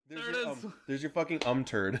There's There your, it is. there's your fucking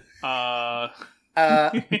turd. Bap.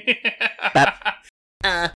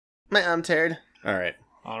 My turd. All right.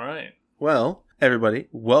 All right. Well, everybody,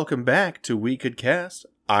 welcome back to We Could Cast.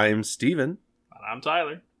 I'm Steven. And I'm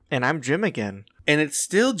Tyler. And I'm Jim again. And it's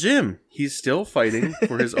still Jim. He's still fighting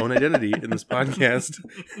for his own identity in this podcast.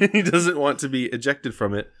 He doesn't want to be ejected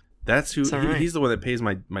from it. That's who. Right. He's the one that pays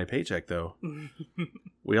my paycheck, though.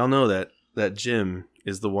 We all know that Jim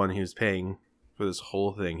is the one who's paying for this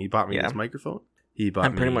whole thing. He bought me this microphone.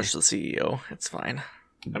 I'm pretty much the CEO. It's fine.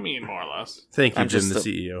 I mean, more or less. Thank you, I'm Jim, the just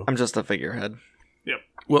CEO. I'm just a figurehead. Yep.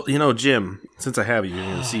 Well, you know, Jim, since I have you,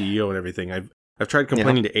 you're the CEO and everything, I've tried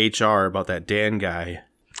complaining to HR about that Dan guy.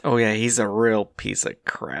 Oh yeah, he's a real piece of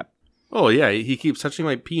crap. Oh yeah, he keeps touching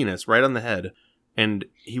my penis right on the head, and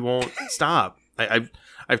he won't stop. I've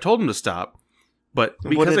told him to stop, but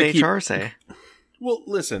because What did I keep, HR say? Well,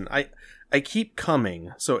 listen, I keep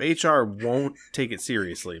coming, so HR won't take it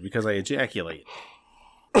seriously because I ejaculate.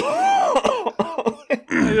 I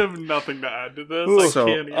have nothing to add to this. So,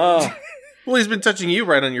 I can't even. Well, he's been touching you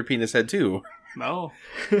right on your penis head too. No.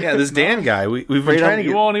 Yeah, this Dan guy, we've been Right trying on- to You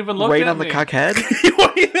get. won't even look right at on the me. cock head?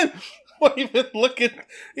 He won't even look at.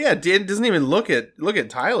 Yeah, Dan doesn't even look at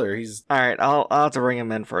Tyler. He's All right, I'll have to bring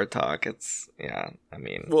him in for a talk. I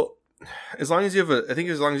mean, well. As long as you have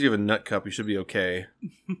as long as you have a nut cup, you should be okay.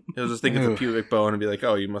 He'll just think it's a Ew. pubic bone and be like,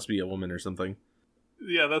 "Oh, you must be a woman or something."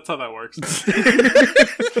 Yeah, that's how that works.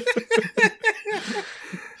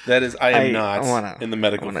 That is, I am I not wanna- in the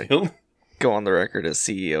medical I wanna- field. go on the record as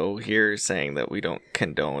CEO here saying that we don't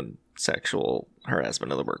condone sexual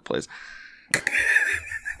harassment in the workplace.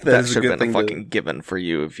 That is a should good have been a thing fucking given for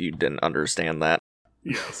you if you didn't understand that.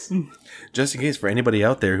 Yes. Just in case for anybody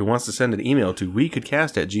out there who wants to send an email to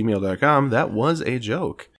wecouldcast@gmail.com, that was a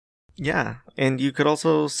joke. Yeah, and you could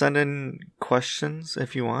also send in questions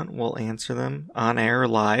if you want. We'll answer them on air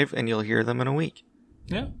live, and you'll hear them in a week.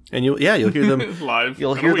 Yeah. And you'll hear them. Live.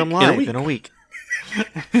 You'll in a hear them week. live week. in a week.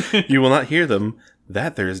 You will not hear them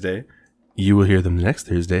that Thursday. You will hear them next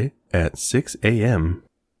Thursday at 6 a.m.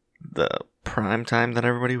 The prime time that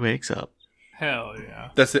everybody wakes up. Hell yeah.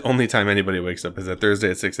 That's the only time anybody wakes up is that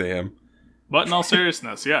Thursday at 6 a.m. But in all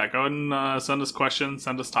seriousness, yeah, go ahead and send us questions,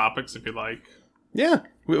 send us topics if you'd like. Yeah,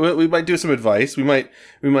 we might do some advice. We might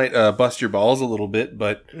bust your balls a little bit,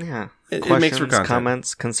 but Yeah. it Questions, makes for content.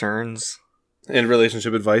 comments, concerns. And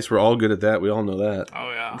relationship advice, we're all good at that. We all know that.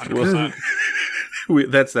 Oh yeah, 100%.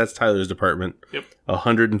 That's Tyler's department. Yep.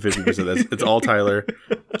 150%. That's it's all Tyler,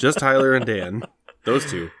 just Tyler and Dan. Those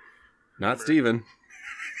two, not Steven.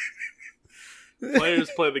 Players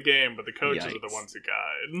play the game, but the coaches are the Yikes. ones who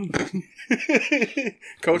guide.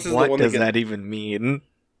 Coach is What the one does that gets. that even mean?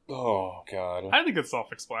 Oh God. I think it's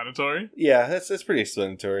self-explanatory. Yeah, that's pretty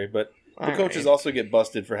explanatory. But the coaches also get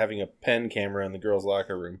busted for having a pen camera in the girls'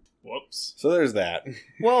 locker room. Whoops. So there's that.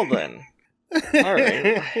 Well then. All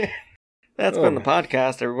right. That's been the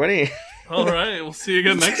podcast, everybody. All right, we'll see you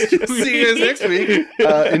again next week. See you guys next week.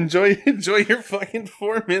 Enjoy your fucking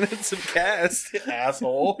 4 minutes of cast,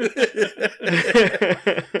 asshole.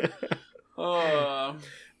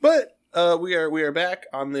 But we are back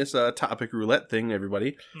on this topic roulette thing,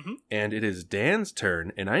 everybody, and it is Dan's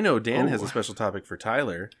turn. And I know Dan has a special topic for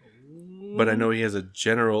Tyler, but I know he has a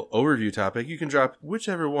general overview topic. You can drop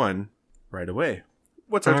whichever one right away.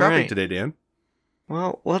 What's our All topic right. today, Dan?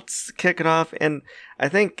 Well, let's kick it off. And I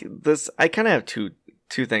think I kind of have two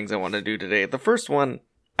things I want to do today. The first one,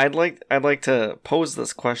 I'd like to pose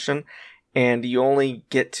this question, and you only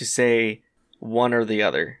get to say one or the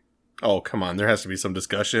other. Oh, come on. There has to be some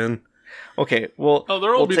discussion. Okay, well, Oh,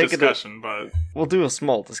 there will we'll be take discussion, but we'll do a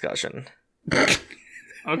small discussion.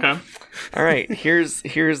 okay. All right, here's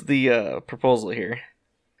the proposal here.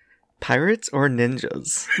 Pirates or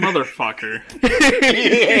ninjas? Motherfucker.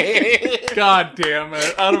 God damn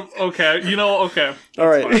it. Okay, okay. All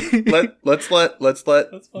right. Let's let That's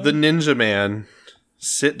fine. the Ninja Man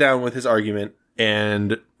sit down with his argument,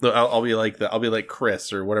 and I'll be like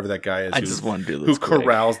Chris or whatever that guy is. I who- just want to do who this quick.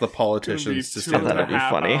 corrals the It's gonna be politicians to 2 stand and a that'd be half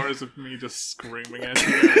funny. hours of me just screaming at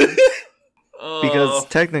you. Because Oh,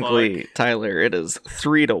 technically, Tyler, it is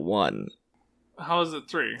 3-1. fuck. How is it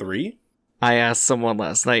 3? 3? I asked someone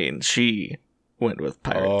last night, and she went with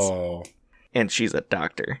pirates, Oh, and she's a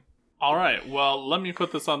doctor. All right. Well, let me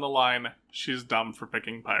put this on the line. She's dumb for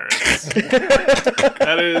picking pirates.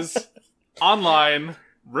 That is online,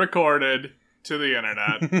 recorded to the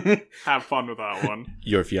internet. Have fun with that one.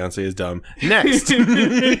 your fiance is dumb. Next,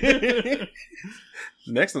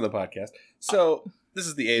 next on the podcast. So this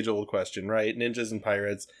is the age-old question, right? Ninjas and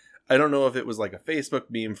pirates. I don't know if it was like a Facebook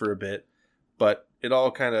meme for a bit, but it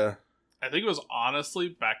all kind of I think it was honestly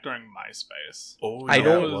back during MySpace. Oh, I yeah,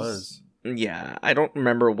 don't- it was. Yeah, I don't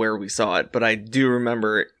remember where we saw it, but I do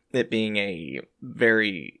remember it being a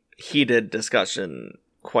very heated discussion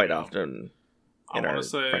quite often. I in our want to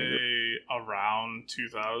say friend group. around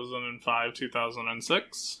 2005,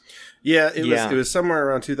 2006. Yeah, it Yeah. was somewhere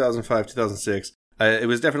around 2005, 2006. It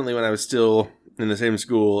was definitely when I was still in the same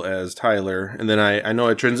school as Tyler, and then I know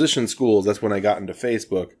I transitioned schools. That's when I got into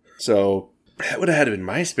Facebook. So that would have had to been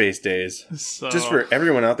MySpace days. So, Just for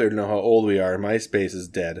everyone out there to know how old we are, MySpace is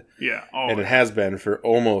dead, yeah. Oh, and it has been for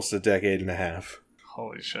almost a decade and a half.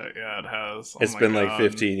 holy shit. Yeah, it has. Oh It's my been like God.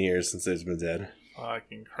 15 years since it's been dead.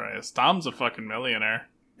 Fucking Christ. Dom's a fucking millionaire.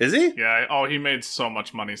 Is he? Yeah. Oh, he made so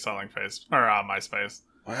much money selling MySpace.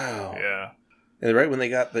 Wow. Yeah. And right when they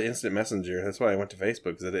got the instant messenger, that's why I went to Facebook,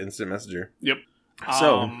 because of the instant messenger. Yep.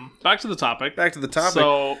 So back to the topic. back to the topic.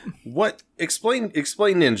 So, What explain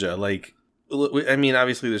Ninja? Like, I mean,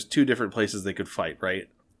 obviously there's two different places they could fight, right?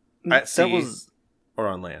 At sea That was or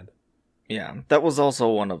on land. Yeah, that was also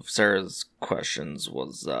one of Sarah's questions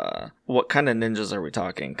was, what kind of ninjas are we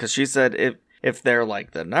talking? Because she said if they're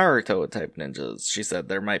like the Naruto type ninjas, she said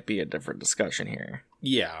there might be a different discussion here.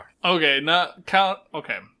 Yeah. okay, not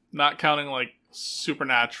counting like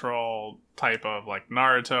supernatural type of like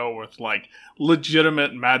Naruto with like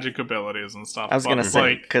legitimate magic abilities and stuff. I was but, gonna say,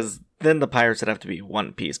 like, because then the pirates would have to be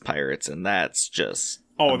One Piece pirates, and that's just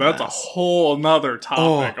oh, that's a mess. whole nother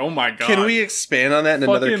topic. Oh, my god. Can we expand on that in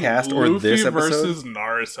another Fucking cast or Luffy this episode? versus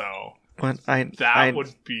Naruto. But That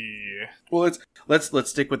would be Well, let's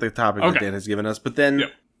stick with the topic that Okay. Dan has given us, but then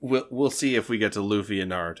Yep. we'll see if we get to Luffy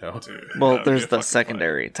and Naruto. dude, well, that'd be there's a the fucking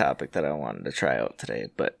secondary topic that I wanted to try out today,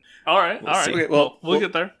 but fight. All right. see. Okay, well, well, we'll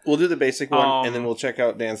get there. We'll do the basic one, and then Um, we'll check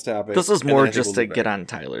out Dan's topic. this is and more then I think just we'll to do get that. on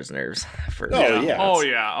Tyler's nerves first. Oh, yeah. Oh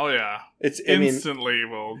yeah. Oh yeah. It's I mean, Instantly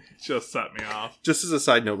will just set me off. just as a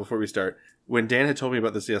side note before we start, when Dan had told me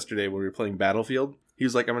about this yesterday when we were playing Battlefield, he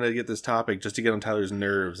was like, "I'm going to get this topic just to get on Tyler's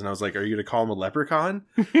nerves," and I was like, "Are you going to call him a leprechaun?"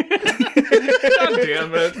 God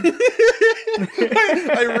damn it.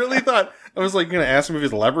 I really thought I was like going to ask him if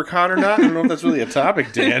he's a leprechaun or not. I don't know if that's really a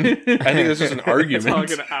topic, Dan. I think that's just an Talk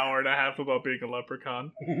argument. an hour and a half about being a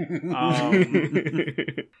leprechaun.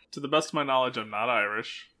 To the best of my knowledge, I'm not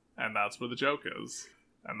Irish, and that's where the joke is.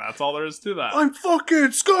 And that's all there is to that. I'm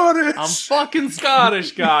fucking Scottish. I'm fucking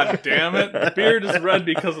Scottish, god damn it. The beard is red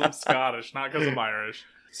because I'm Scottish, not because I'm Irish.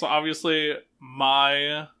 So obviously,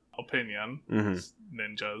 my opinion Mhm. is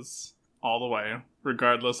ninjas all the way,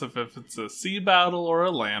 regardless of if it's a sea battle or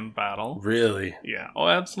a land battle. Really? Yeah, oh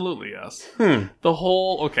absolutely, yes. Hmm. The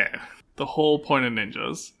whole point of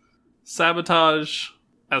ninjas. Sabotage,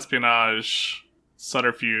 espionage,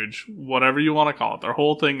 subterfuge, whatever you want to call it. Their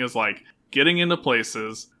whole thing is like getting into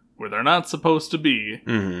places where they're not supposed to be.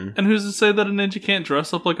 Mm-hmm. And who's to say that a ninja can't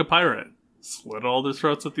dress up like a pirate? Slit all their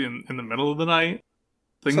throats in the middle of the night?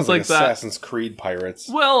 Things Sounds like that. Assassin's Creed pirates.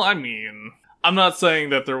 Well, I mean, I'm not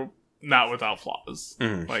saying that they're not without flaws.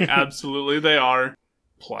 Mhm. Like, absolutely they are.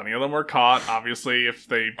 Plenty of them were caught. Obviously, if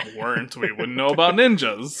they weren't, we wouldn't know about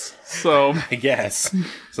ninjas. So, I guess.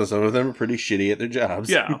 So some of them are pretty shitty at their jobs.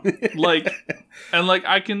 yeah. Like, and like,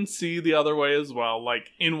 I can see the other way as well.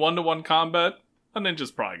 Like, in one-to-one combat, a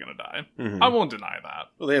ninja's probably gonna die. Mhm. I won't deny that.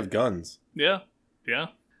 Well, they have guns. Yeah. Yeah.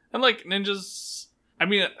 And like, ninjas, I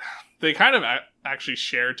mean, they kind of actually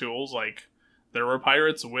share tools. Like, there were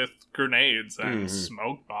pirates with grenades and Mhm.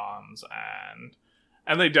 smoke bombs,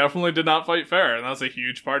 and they definitely did not fight fair, and that's a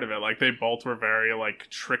huge part of it. Like, they both were very, like,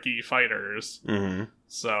 tricky fighters. Mm-hmm.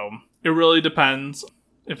 So, it really depends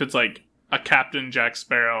if it's, like, a Captain Jack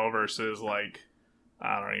Sparrow versus, like,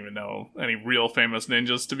 I don't even know any real famous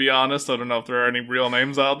ninjas, to be honest. I don't know if there are any real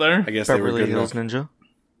names out there. I guess they were Beverly good Hills enough. Ninja.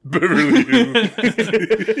 Beverly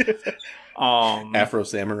Hills. Um, Afro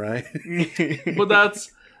Samurai. but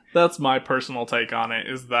that's my personal take on it,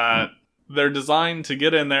 is that they're designed to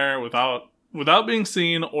get in there without being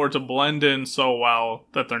seen, or to blend in so well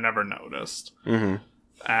that they're never noticed, Mm-hmm.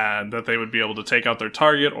 and that they would be able to take out their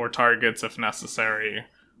target or targets if necessary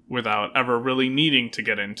without ever really needing to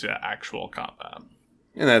get into actual combat.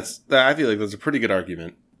 And I feel like that's a pretty good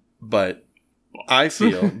argument. But I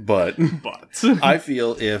feel But I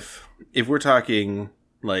feel if we're talking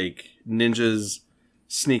like ninjas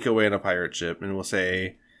sneak away on a pirate ship, and we'll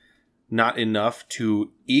say not enough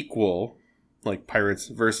to equal like pirates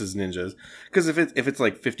versus ninjas, because if it's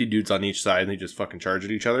like 50 dudes on each side and they just fucking charge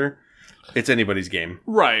at each other, it's anybody's game.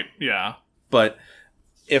 right, yeah, But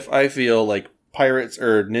if I feel like pirates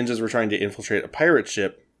or ninjas were trying to infiltrate a pirate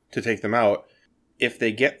ship to take them out, if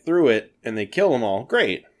they get through it and they kill them all,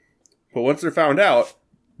 great. But once they're found out,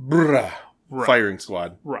 brah, right, firing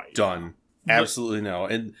squad, right. done. absolutely know.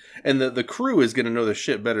 And the crew is going to know their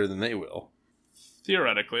shit better than they will.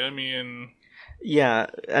 Theoretically, I mean... Yeah,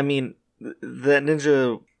 I mean, the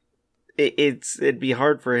ninja... It'd be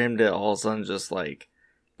hard for him to all of a sudden just, like,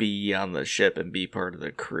 be on the ship and be part of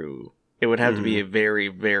the crew. It would have to be a very,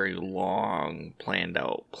 very long, planned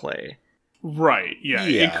out play. Right, yeah.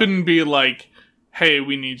 It couldn't be like, hey,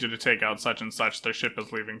 we need you to take out such and such. Their ship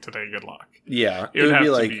is leaving today. Good luck. Yeah, it would be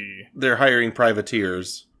like they're hiring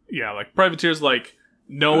privateers. Yeah, like privateers, like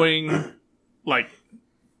knowing, like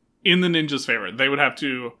in the ninja's favor, they would have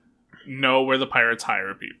to know where the pirates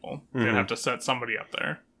hire people. They'd have to set somebody up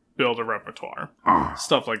there, build a repertoire,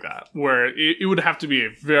 stuff like that. Where it would have to be a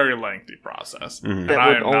very lengthy process. And that I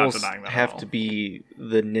would am not almost denying that. Have to be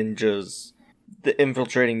the ninjas. The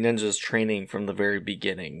infiltrating ninjas training from the very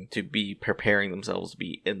beginning to be preparing themselves to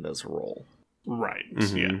be in this role. Right,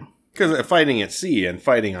 yeah. Because fighting at sea and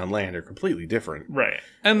fighting on land are completely different. Right.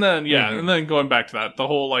 And then, and then going back to that, the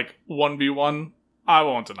whole, like, 1v1, I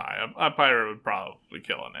won't deny it. A pirate would probably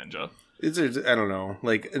kill a ninja. I don't know.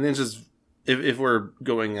 Like, a ninja's... If we're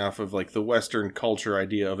going off of, like, the Western culture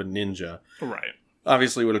idea of a ninja... Right.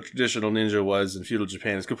 Obviously, what a traditional ninja was in feudal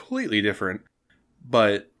Japan is completely different.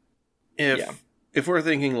 But if we're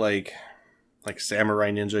thinking, like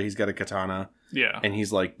Samurai Ninja, he's got a katana... Yeah. And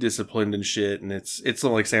he's, like, disciplined and shit, and it's the,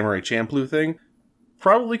 like, Samurai Champloo thing.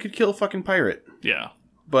 Probably could kill a fucking pirate. Yeah.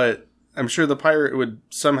 But I'm sure the pirate would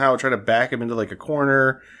somehow try to back him into, like, a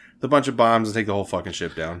corner, with a bunch of bombs, and take the whole fucking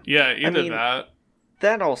ship down. Yeah, either that.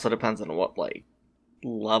 That also depends on what, like,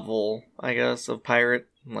 level, I guess, of pirate.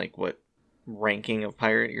 Like, what ranking of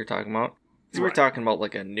pirate you're talking about. Because we're talking about,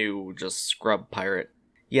 like, a new, just scrub pirate.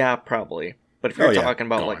 Yeah, probably. But if you're talking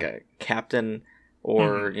about, like, a captain...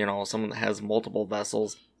 or, you know, someone that has multiple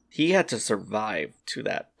vessels, he had to survive to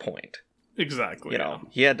that point. Exactly. You know,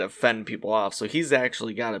 he had to fend people off, so he's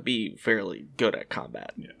actually got to be fairly good at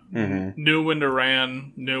combat. Yeah. Knew when to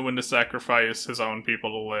ran, knew when to sacrifice his own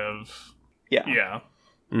people to live. Yeah.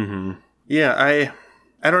 Yeah. Yeah,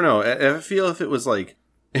 I don't know. I feel if it was like,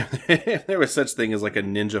 if there was such thing as like a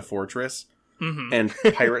ninja fortress, and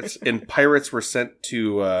pirates were sent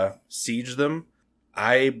to siege them,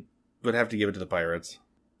 I would have to give it to the pirates.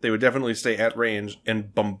 They would definitely stay at range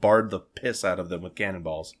and bombard the piss out of them with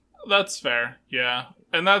cannonballs. That's fair, yeah.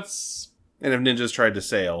 And if ninjas tried to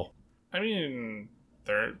sail. I mean,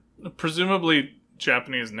 they're presumably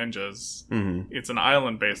Japanese ninjas. It's an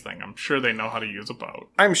island-based thing. I'm sure they know how to use a boat.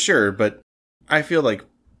 I'm sure, but I feel like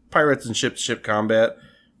pirates and ship-to-ship combat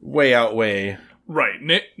way outweigh... Right.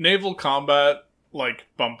 Naval combat, like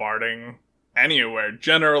bombarding... anywhere,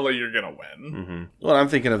 generally you're gonna win. Well, I'm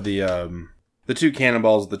thinking of the two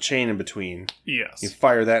cannonballs, the chain in between. Yes. You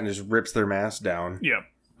fire that and it just rips their mast down. Yep.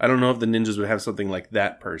 I don't know if the ninjas would have something like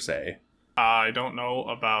that per se. I don't know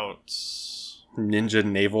about ninja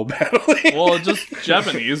naval battling. Well, just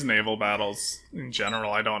Japanese naval battles in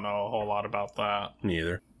general. I don't know a whole lot about that.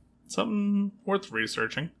 Neither. Something worth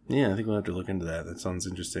researching. Yeah, I think we'll have to look into that. That sounds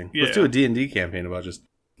interesting. Yeah. Let's do a D&D campaign about just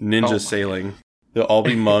ninja sailing. They'll all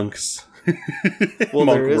be monks. Well,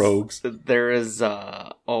 monk rogues. There is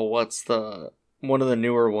what's the one of the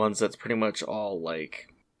newer ones that's pretty much all like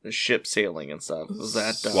ship sailing and stuff. Is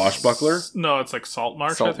that Swashbuckler? No, it's like Salt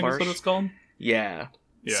March, I think is what it's called. Yeah.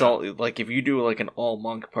 Salt, like if you do like an all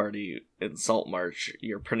monk party in Salt March,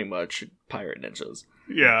 you're pretty much pirate ninjas.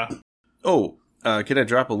 Yeah. Oh, can I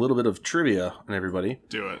drop a little bit of trivia on everybody?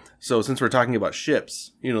 Do it. So since we're talking about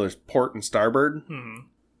ships, you know, there's port and starboard.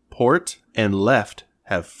 Port and left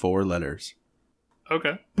have 4 letters.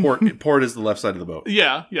 Okay. Port is the left side of the boat.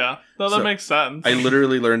 Yeah. No, that makes sense. I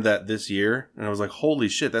literally learned that this year, and I was like, holy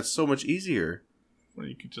shit, that's so much easier. Or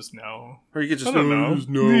you could just know. Or you could just I don't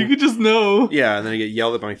know. You could just know. Yeah, and then I get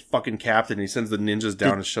yelled at by my fucking captain, and he sends the ninjas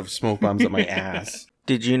down and shoves smoke bombs at my ass.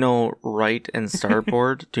 Did you know right and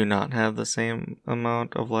starboard do not have the same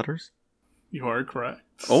amount of letters? You are correct.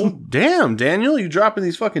 Oh, damn, Daniel, you dropping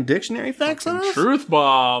these fucking dictionary facts on us? Truth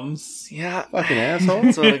bombs. Yeah. Fucking asshole.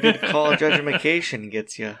 That's what a good college education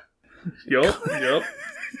gets you. Yep.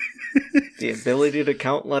 The ability to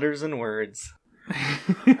count letters and words.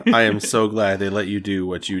 I am so glad they let you do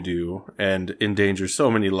what you do and endanger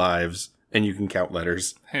so many lives, and you can count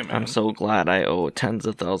letters. Hey, man. I'm so glad I owe tens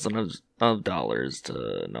of thousands of dollars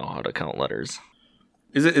to know how to count letters.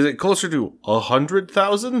 Is it closer to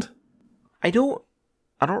 100,000? I don't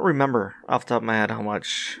remember off the top of my head how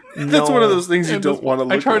much. That's one of those things you don't want to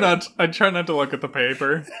look at. I try not to look at the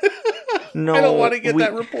paper. No, I don't want to get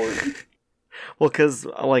that report. Well, because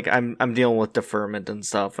like I'm dealing with deferment and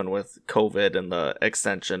stuff, and with COVID and the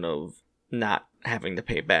extension of not having to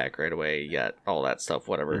pay back right away yet, all that stuff,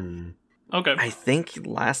 whatever. Okay. I think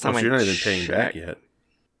last time So I you're not even paying back checked- yet.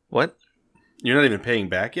 What? You're not even paying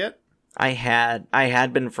back yet? I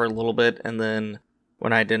had been for a little bit, and then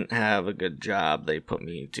when I didn't have a good job, they put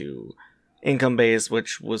me to income base,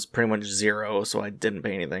 which was pretty much zero, so I didn't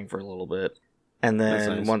pay anything for a little bit. And That's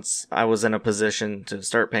then nice. once I was in a position to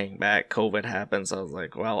start paying back, COVID happened, so I was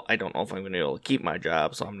like, well, I don't know if I'm going to be able to keep my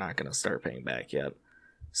job, so I'm not going to start paying back yet.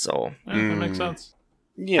 So, Yeah, that makes sense.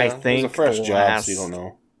 Yeah, I it was think a fresh the job, so you don't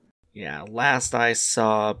know. yeah, last I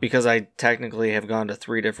saw, because I technically have gone to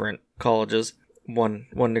 3 different colleges, one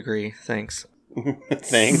degree, thanks.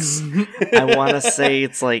 Thanks. I want to say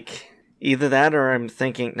it's like either that or I'm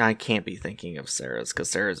thinking. No, I can't be thinking of Sarah's because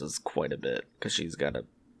Sarah's is quite a bit because she's got a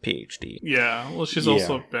PhD. Yeah, well, she's Yeah.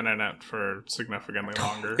 also been in it for significantly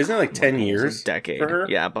longer. Isn't it like 10 Almost years? a decade. for her?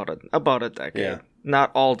 Yeah, about a decade. Yeah.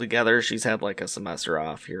 Not all together. She's had like a semester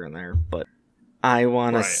off here and there, but I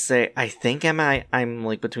want Right. to say I think I'm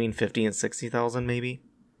like between 50 and 60,000 maybe.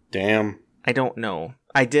 Damn. I don't know.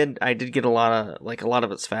 I did get a lot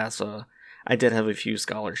of it's FAFSA. I did have a few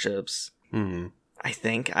scholarships. Hmm. I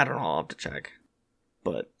think. I don't know. I'll have to check.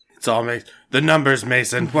 But It's all the numbers,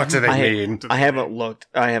 Mason. What do they mean? I haven't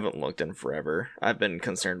looked in forever. I've been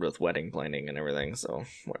concerned with wedding planning and everything, so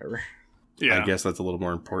whatever. Yeah. I guess that's a little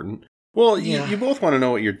more important. Well, Yeah. you both want to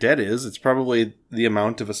know what your debt is. It's probably the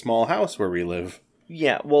amount of a small house where we live.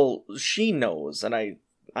 Yeah, well, she knows, and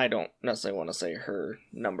I don't necessarily want to say her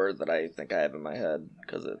number that I think I have in my head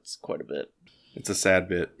because it's quite a bit. It's a sad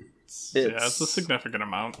bit. It's a significant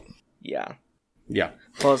amount. Yeah. Yeah.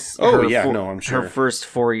 Plus, Oh, yeah, no, I'm sure. her first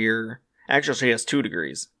 4-year. Actually, she has 2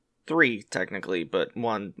 degrees, 3 technically, but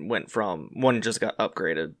one just got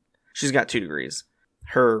upgraded. She's got 2 degrees.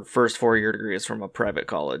 Her first 4-year degree is from a private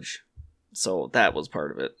college, so that was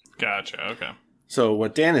part of it. Gotcha. Okay. So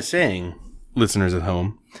what Dan is saying, listeners at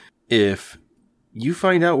home, if you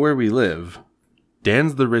find out where we live,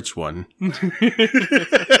 Dan's the rich one.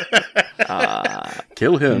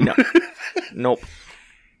 Kill him. No. Nope.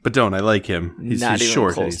 But don't. I like him. He's Not even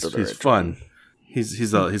short. close He's, to the he's rich fun. one.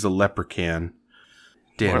 He's a leprechaun.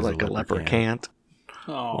 Dan's More like a leprechaun.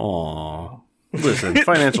 Oh. Aw. Listen,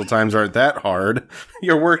 financial times aren't that hard.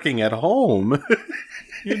 You're working at home.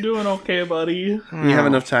 You're doing okay, buddy. You have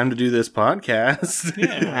enough time to do this podcast.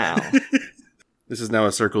 Wow. This is now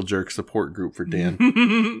a Circle Jerk support group for Dan.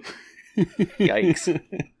 Yikes.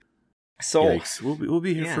 So, Yikes. We'll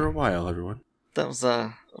be here Yeah. for a while, everyone. that was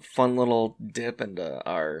a fun little dip into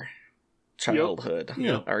our childhood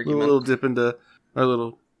Yeah. argument. A little dip into our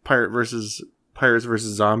little pirates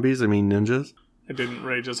versus zombies. I mean ninjas. I didn't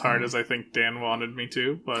rage as hard as I think Dan wanted me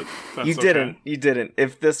to, but that's You okay. didn't. You didn't.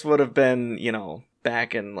 If this would have been,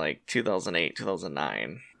 back in like 2008,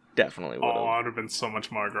 2009, definitely would have. Oh, I would have been so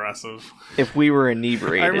much more aggressive. If we were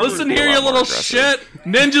inebriated. it Listen would be a here, lot you more little aggressive. shit!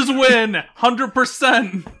 Ninjas win!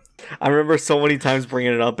 100%! I remember so many times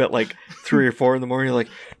bringing it up at like 3 or 4 in the morning. Like,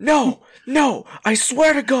 no, I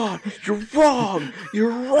swear to God, you're wrong. You're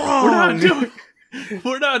wrong.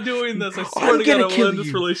 We're not doing this. I I'm swear to God, gonna I will kill end this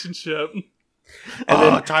you. relationship.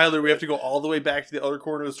 Tyler, we have to go all the way back to the other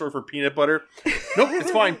corner of the store for peanut butter. Nope,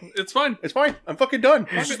 it's fine. It's fine. It's fine. I'm fucking done.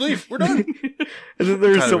 Let's just leave. We're done. And then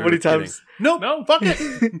there's Tyler, so we many were kidding. times. Nope. No. Fuck it.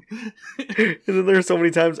 And then there's so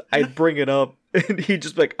many times I'd bring it up, and he'd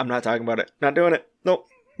just be like, "I'm not talking about it. Not doing it. Nope."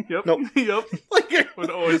 Yep. Nope. Yep. Like Would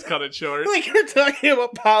always cut it short. you're talking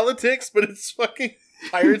about politics, but it's fucking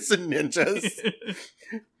pirates and ninjas.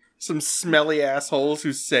 Some smelly assholes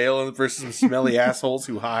who sail versus some smelly assholes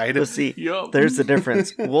who hide. But see, Yup. there's the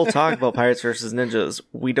difference. We'll talk about Pirates versus Ninjas.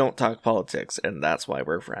 We don't talk politics, and that's why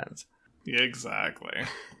we're friends. Yeah, exactly.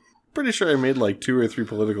 Pretty sure I made like 2 or 3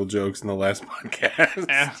 political jokes in the last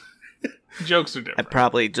podcast. Jokes are I different.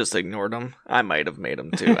 probably just ignored them. I might have made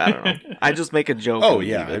them too. I don't know. I just make a joke. Oh and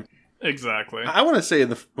yeah. leave it. Exactly. I want to say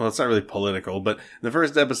it's not really political, but in the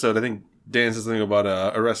first episode, I think Dan said something about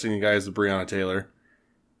arresting the guys with Breonna Taylor.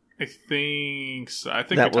 I think so. I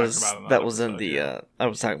think that we was talked about it. that was in episode, the. yeah. I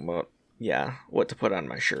was talking about what to put on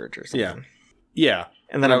my shirt or something. Yeah. Yeah.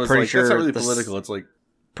 And then I I'm was pretty like, sure that's not really the political. It's like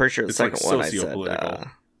Pretty sure the it's like second one I said socio-political.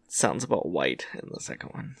 sounds about white in the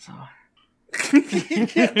second one. So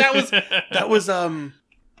that was I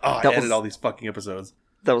That edited was- all these fucking episodes.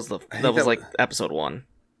 that was think like episode 1.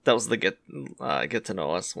 That was the get to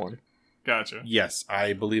know us one. Gotcha. Yes,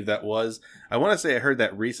 I believe that was. I want to say I heard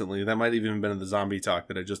that recently. That might have even been in the zombie talk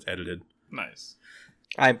that I just edited. Nice.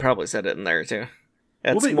 I probably said it in there too.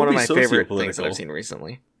 That's We'll be one of my favorite socio-political. things that I've seen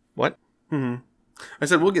recently. What? Mm-hmm. I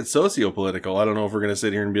said we'll get socio-political. I don't know if we're going to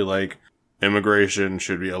sit here and be like, immigration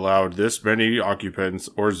should be allowed this many occupants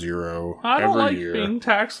or 0 I don't every like year. being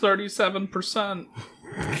taxed 37%.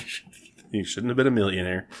 You shouldn't have been a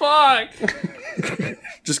millionaire. Fuck!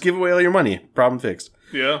 Just give away all your money. Problem fixed.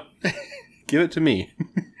 Yeah. Give it to me.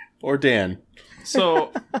 Or Dan.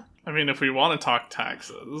 So, I mean, if we want to talk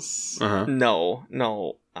taxes... Uh-huh.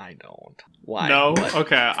 No, I don't. Why? No? What?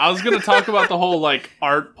 Okay. I was going to talk about the whole, like,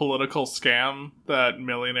 art political scam that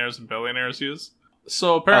millionaires and billionaires use.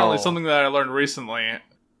 So, apparently, something that I learned recently...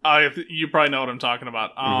 you probably know what I'm talking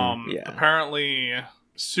about. Yeah. Apparently,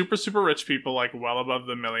 super, super rich people, like, well above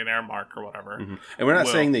the millionaire mark or whatever. Mm-hmm. And we're not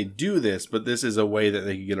saying they do this, but this is a way that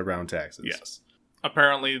they can get around taxes. Yes.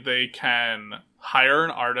 Apparently, they can hire an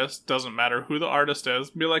artist, doesn't matter who the artist is,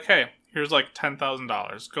 be like, hey, here's like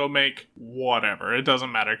 $10,000. Go make whatever. It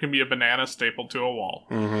doesn't matter. It can be a banana stapled to a wall.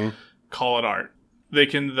 Mm-hmm. Call it art. They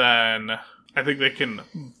can then, I think they can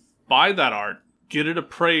buy that art, get it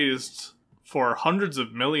appraised for hundreds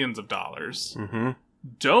of millions of dollars,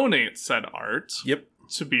 donate said art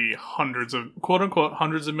to be hundreds of, quote unquote,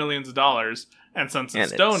 hundreds of millions of dollars, and since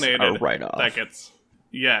it's donated, a write-off. that gets,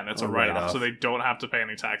 and it's a write-off, so they don't have to pay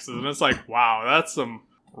any taxes. And it's like, wow, that's some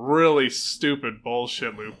really stupid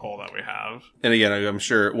bullshit loophole that we have. And again, I'm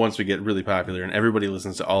sure once we get really popular and everybody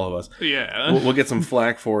listens to all of us, Yeah. we'll get some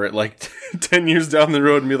flack for it like 10 years down the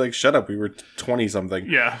road and be like, shut up, we were 20-something.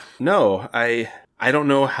 Yeah. No, I don't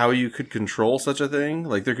know how you could control such a thing.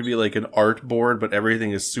 Like, there could be, like, an art board, but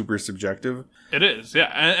everything is super subjective. It is, yeah.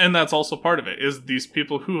 And that's also part of it, is these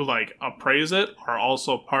people who, like, appraise it are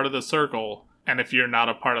also part of the circle. And if you're not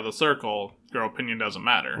a part of the circle, your opinion doesn't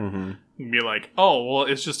matter. Mm-hmm. You'd be like, oh, well,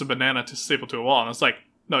 it's just a banana to staple to a wall. And it's like,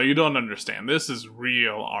 no, you don't understand. This is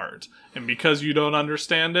real art. And because you don't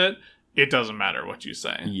understand it, it doesn't matter what you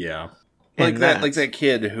say. Yeah. And Like that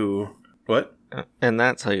kid who... What? And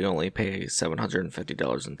that's how you only pay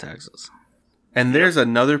 $750 in taxes. And there's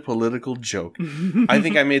another political joke. I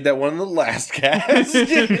think I made that one in the last cast.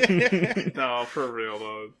 No, for real,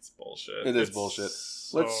 though, it's bullshit. It is bullshit.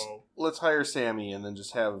 Let's hire Sammy and then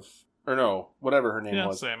just have... Or no, whatever her name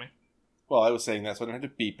was. Sammy. Well, I was saying that, so I don't have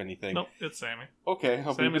to beep anything. Nope, it's Sammy. Okay,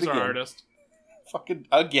 I'll Sammy's beep it our again. artist. Fucking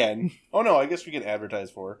again. Oh no, I guess we can advertise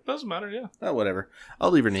for her. Doesn't matter, yeah. Oh, whatever. I'll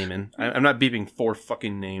leave her name in. I'm not beeping 4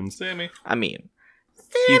 fucking names. Sammy. I mean,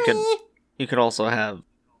 you could also have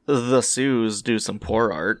the Sues do some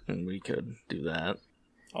poor art, and we could do that.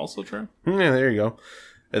 Also true. Yeah, there you go.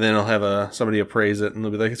 And then I'll have somebody appraise it, and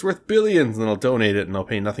they'll be like, it's worth billions, and then I'll donate it, and I'll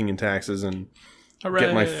pay nothing in taxes, and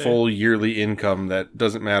get my full yearly income that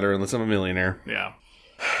doesn't matter unless I'm a millionaire. Yeah.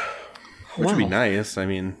 Which would be nice. I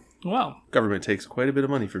mean, government takes quite a bit of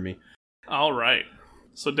money from me. All right.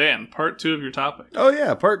 So, Dan, part 2 of your topic. Oh,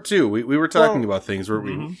 yeah, part 2. We were talking about things, weren't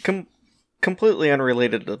we? Completely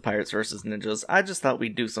unrelated to Pirates vs. Ninjas, I just thought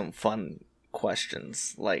we'd do some fun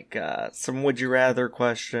questions. Like, some would you rather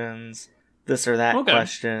questions, this or that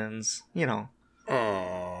questions, you know.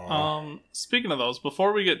 Speaking of those,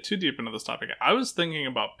 before we get too deep into this topic, I was thinking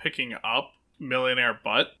about picking up Millionaire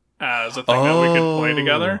Butt as a thing that we could play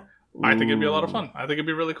together. I think it'd be a lot of fun. I think it'd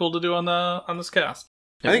be really cool to do on this cast.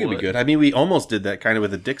 I think it'd be good. I mean, we almost did that kind of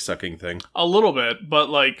with a dick sucking thing. A little bit, but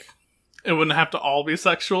like, it wouldn't have to all be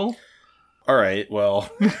sexual. All right, well,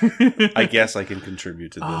 I guess I can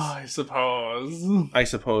contribute to this. I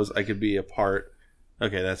suppose I could be a part.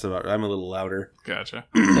 Okay, that's about. I'm a little louder. Gotcha.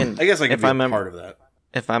 And I guess I could be a part of that.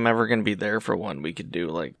 If I'm ever going to be there for one, we could do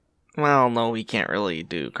like, well, no, we can't really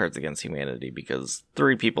do Cards Against Humanity because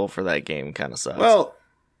 3 people for that game kind of sucks. Well,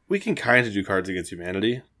 we can kind of do Cards Against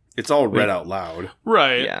Humanity. It's all read out loud.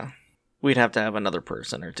 Right. Yeah. We'd have to have another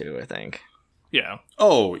person or 2, I think. Yeah.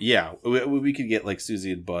 Oh, yeah. We could get like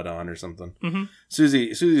Susie and Bud on or something. Mm-hmm.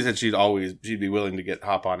 Susie said she'd be willing to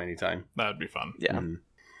hop on anytime. That'd be fun. Yeah. Mm.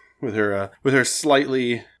 With her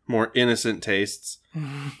slightly more innocent tastes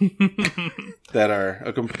that are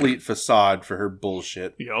a complete facade for her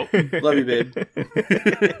bullshit. Yep. Love you, babe.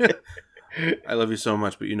 I love you so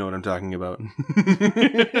much, but you know what I'm talking about.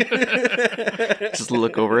 Just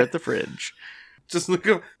look over at the fridge. Just look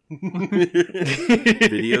up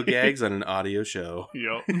video gags on an audio show.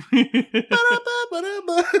 Yep.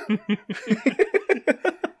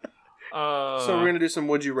 So we're gonna do some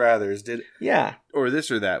would you rather's. Yeah. Or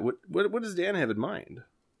this or that. What does Dan have in mind?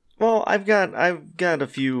 Well, I've got a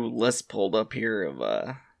few lists pulled up here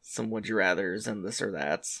of some would you rather's and this or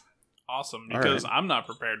that's. Awesome, because I'm not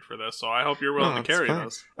prepared for this, so I hope you're willing to carry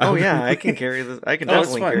this. Oh yeah, I can carry this. I can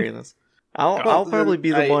definitely carry this. I'll probably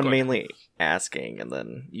be the one mainly asking, and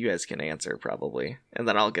then you guys can answer probably, and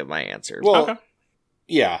then I'll give my answer. Well, okay.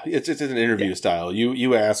 Yeah, it's an interview style.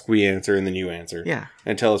 You ask, we answer, and then you answer. Yeah,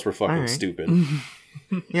 and tell us we're fucking stupid.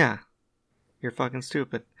 Yeah, you're fucking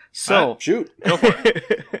stupid. So shoot, go for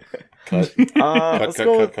it.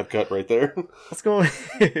 Cut right there. Let's go.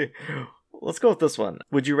 let's go with this one.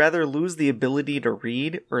 Would you rather lose the ability to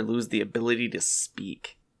read or lose the ability to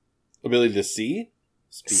speak? Ability to see?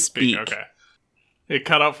 Speak. Okay. It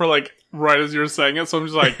cut out for like right as you were saying it, so I'm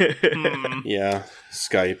just like, Yeah.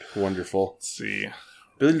 Skype. Wonderful. Let's see.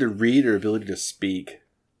 Ability to read or ability to speak?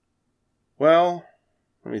 Well,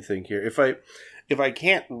 let me think here. If I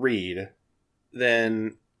can't read,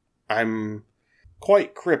 then I'm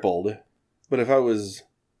quite crippled. But if I was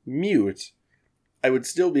mute, I would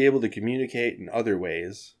still be able to communicate in other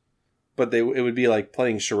ways. But it would be like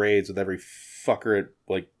playing charades with every fucker at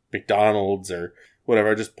like McDonald's or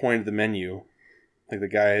whatever. I just pointed the menu like the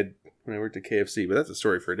guy had when I worked at KFC. But that's a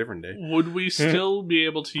story for a different day. Would we still be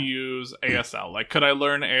able to use ASL? Like, could I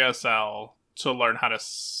learn ASL to learn how to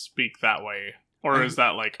speak that way? Or is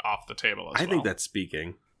that like off the table as well? I think that's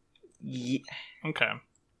speaking. Okay.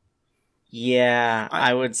 Yeah,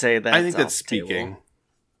 I would say that. I think that's speaking.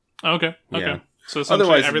 Okay. Yeah. So essentially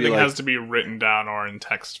Otherwise, it'd be everything like- has to be written down or in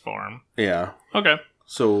text form. Yeah. Okay.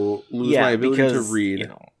 So lose my ability to read. You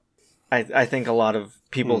know, I think a lot of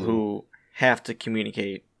people Hmm. who have to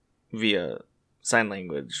communicate via sign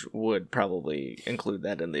language would probably include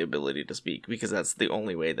that in the ability to speak because that's the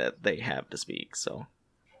only way that they have to speak. So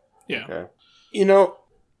Yeah. Okay. You know,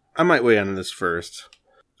 I might weigh in on this first.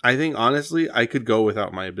 I think honestly, I could go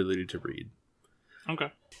without my ability to read.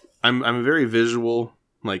 Okay. I'm very visual.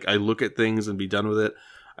 Like I look at things and be done with it.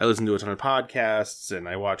 I listen to a ton of podcasts and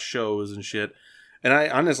I watch shows and shit. And I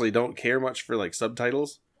honestly don't care much for like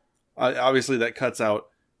subtitles. Obviously, that cuts out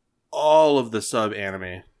all of the sub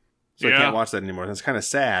anime, so I Yeah. can't watch that anymore. That's kind of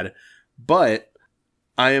sad. But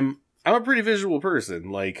I'm a pretty visual person.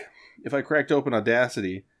 Like if I cracked open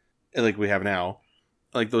Audacity, like we have now,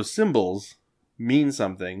 like those symbols mean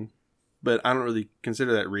something, but I don't really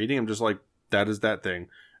consider that reading. I'm just like, that is that thing.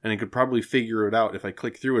 And I could probably figure it out if I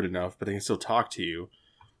click through it enough, but I can still talk to you.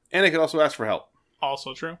 And I could also ask for help.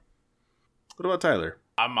 Also true. What about Tyler?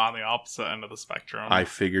 I'm on the opposite end of the spectrum. I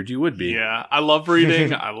figured you would be. Yeah, I love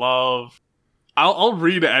reading. I'll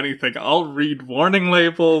read anything. I'll read warning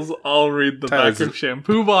labels. I'll read the Tyler's back of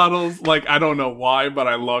shampoo bottles. Like, I don't know why, but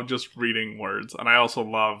I love just reading words. And I also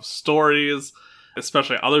love stories,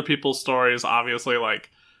 especially other people's stories. Obviously, like,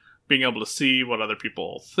 being able to see what other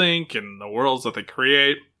people think and the worlds that they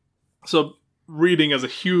create. So, reading is a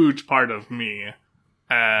huge part of me.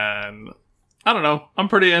 And I don't know. I'm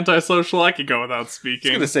pretty antisocial. I could go without I was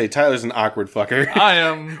speaking. gonna say Tyler's an awkward fucker. I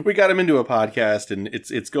am. We got him into a podcast, and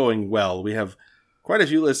it's going well. We have quite a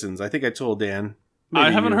few listens. I think I told Dan. Maybe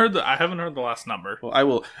I haven't you. heard the last number.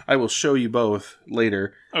 Well, I will show you both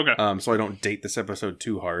later. Okay. So I don't date this episode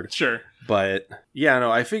too hard. Sure. But yeah,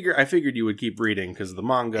 no, I figured you would keep reading because of the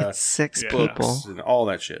manga, it's 6 Yeah. people. books, and all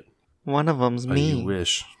that shit. One of them's Oh, me you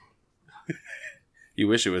wish. You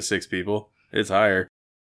wish it was 6 people. It's higher.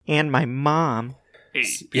 and my mom.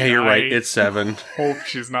 8. Yeah, you're right. I It's 7. hope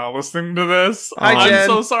she's not listening to this. Hi, I'm Jen.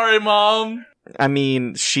 so sorry, Mom. I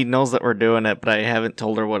mean, she knows that we're doing it, but I haven't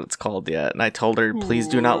told her what it's called yet. And I told her, please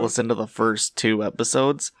do not listen to the first 2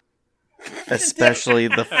 episodes, especially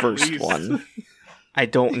the first least. one. I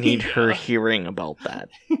don't need her hearing about that.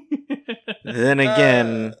 Then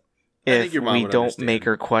again, I think if your mom we would don't understand. make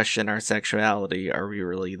her question our sexuality, are we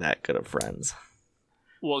really that good of friends?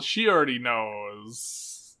 Well, she already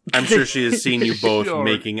knows. I'm sure she has seen you both Sure.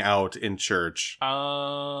 making out in church. Maybe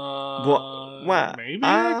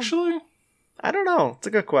actually. I don't know. It's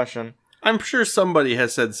a good question. I'm sure somebody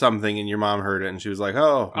has said something and your mom heard it and she was like,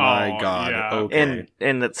 "Oh my Oh, god, yeah. okay."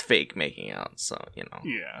 And it's fake making out, so you know.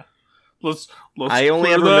 Yeah. Let's. I only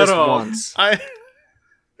clear ever that missed up. once.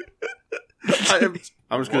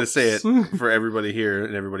 I'm just gonna say it for everybody here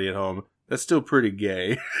and everybody at home. That's still pretty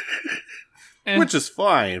gay, Eh, which is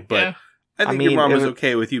fine. But yeah. I think I mean, your mom it is was-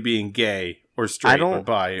 okay with you being gay or straight or don't-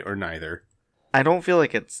 bi or neither. I don't feel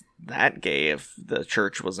like it's that gay if the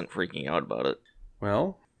church wasn't freaking out about it.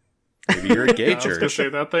 Well, maybe you're a gay I was gonna church. say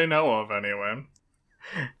that they know of anyway.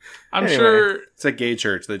 I'm Anyway. sure. It's a gay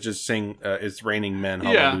church that just sing "It's raining men,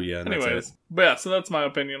 Yeah. hallelujah." And that's Anyways, it. but yeah. So that's my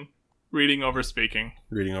opinion. Reading over speaking.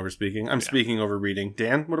 Reading over speaking. I'm Yeah. speaking over reading.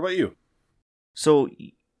 Dan, what about you? So,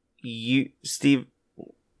 you, Steve,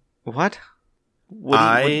 what?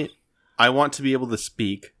 I want to be able to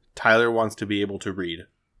speak. Tyler wants to be able to read.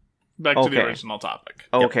 Back to the Okay. original topic.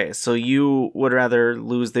 Okay, so you would rather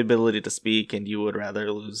lose the ability to speak, and you would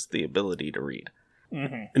rather lose the ability to read.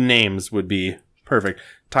 Mm-hmm. Names would be perfect.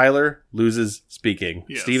 Tyler loses speaking.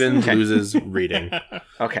 Yes. Steven Okay. loses reading.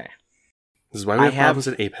 Okay. This is why we I have have- problems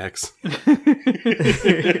at Apex.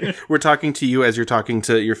 We're talking to you as you're talking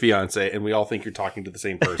to your fiance, and we all think you're talking to the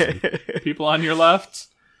same person. People on your left.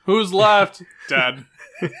 Who's left? Dead.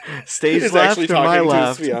 Stage He's left actually to my talking to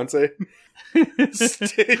left. his fiance.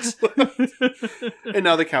 Stage left. And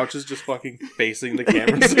now the couch is just fucking facing the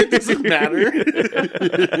camera, so it doesn't matter.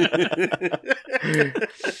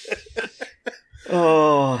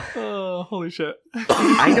 Oh, holy shit.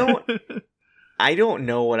 I don't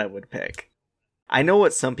know what I would pick. I know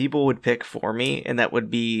what some people would pick for me, and that would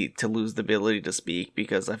be to lose the ability to speak,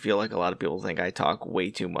 because I feel like a lot of people think I talk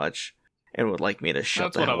way too much and would like me to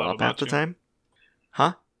shut the hell up half the time.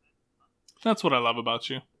 Huh? That's what I love about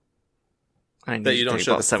you. I need That you to don't take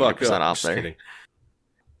shut about the fuck 70% up. off Just there. kidding.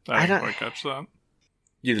 I I didn't don't- quite catch that.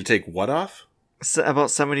 You to take what off? About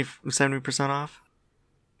 70% off.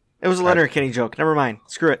 It was a Letterkenny joke. Never mind.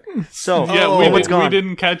 Screw it. So, Yeah, Oh, we it's gone.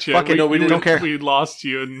 didn't catch it. Fuck it, no, we didn't. Don't care. We lost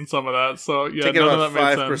you in some of that, so yeah, Taking none of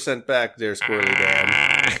about that made 5% back there, Squirrely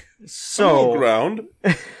Dad. So ground.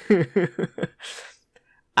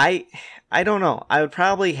 I don't know. I would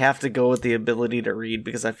probably have to go with the ability to read,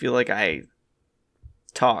 because I feel like I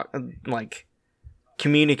talk, like,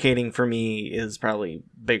 communicating for me is probably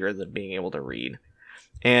bigger than being able to read.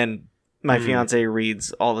 And my fiance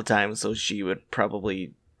reads all the time, so she would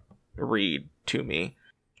probably read to me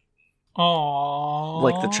Aww.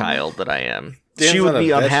 like the child that I am. Dan's she not would a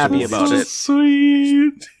be unhappy vegetable. about So it.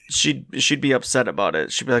 sweet. She'd be upset about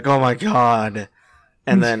it. She'd be like, "Oh my god."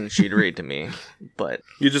 And then she'd read to me. But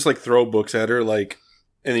You just like throw books at her, like,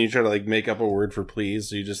 and then you try to like make up a word for please.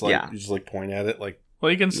 So you just like Yeah. you just like point at it, like. Well,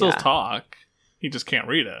 he can still Yeah. talk. He just can't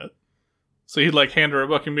read it. So he'd like hand her a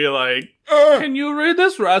book and be like, "Can you read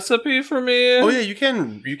this recipe for me?" Oh yeah, you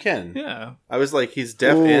can. You can. Yeah. I was like, he's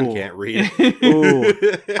deaf and Ooh. can't read. ooh,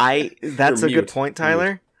 that's Or a good mute. point,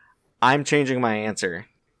 Tyler. I'm changing my answer.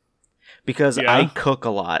 Because Yeah? I cook a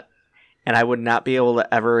lot, and I would not be able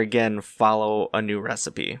to ever again follow a new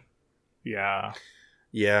recipe. Yeah.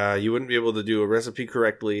 Yeah, you wouldn't be able to do a recipe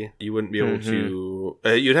correctly. You wouldn't be able Mhm.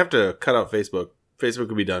 to. You'd have to cut out Facebook. Facebook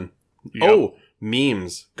would be done. Yep. Oh,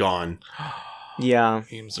 memes gone. Yeah.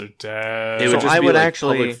 Memes are dead. It So would just I be would like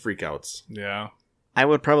actually- public freakouts. Yeah. I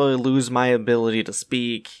would probably lose my ability to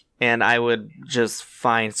speak, and I would just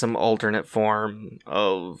find some alternate form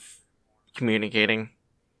of communicating.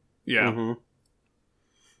 Yeah. Mhm.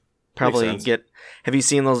 Probably sense. get. Have you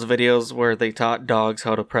seen those videos where they taught dogs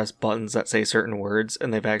how to press buttons that say certain words,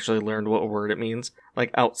 and they've actually learned what word it means, like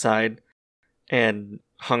outside and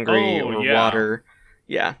hungry Oh, or yeah. water?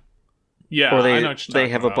 Yeah. Yeah. Or I they know what you're they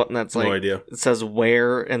talking have about. a button that's No like idea. it says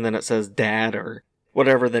where, and then it says dad or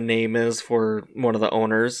whatever the name is for one of the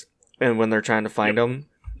owners, and when they're trying to find them.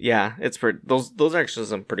 Yeah, it's pretty. Those are actually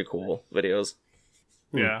some pretty cool videos.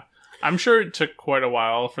 Yeah. I'm sure it took quite a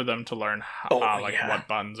while for them to learn how, Oh, like yeah. what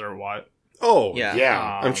buttons or what. Oh, Yeah.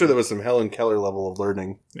 yeah. I'm sure there was some Helen Keller level of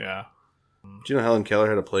learning. Yeah. Do you know Helen Keller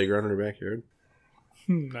had a playground in her backyard?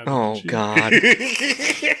 Neither Oh did she. god.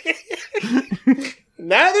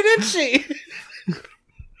 Neither did she.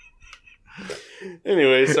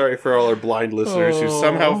 Anyway, sorry for all our blind listeners who Oh.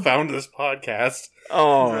 somehow found this podcast.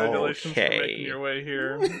 Congratulations for making Okay. your way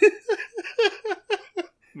here.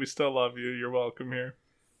 We still love you. You're welcome here.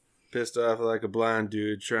 Pissed off like a blind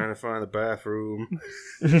dude trying to find the bathroom.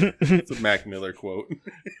 It's a Mac Miller quote.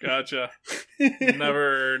 Gotcha.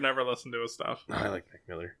 Never listen to his stuff. I like Mac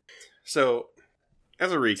Miller. So,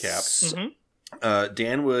 as a recap, Mm-hmm.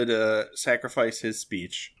 Dan would sacrifice his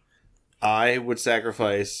speech. I would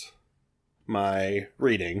sacrifice my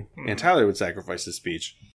reading. And Tyler would sacrifice his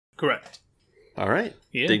speech. Correct. All right.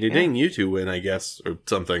 Yeah. Ding, ding, ding. You two win, I guess, or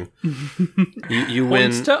something. You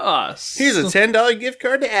win. Points to us. Here's a $10 gift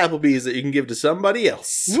card to Applebee's that you can give to somebody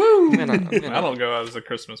else. Woo! I'm gonna- That'll go as a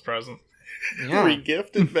Christmas present. Yeah.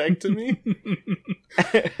 Re-gifted back to me.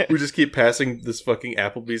 We just keep passing this fucking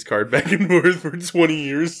Applebee's card back and forth for 20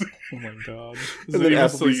 years. Oh my god. And Is it then even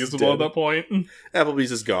still Applebee's is usable at dead. that point?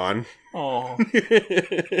 Applebee's is gone. Oh.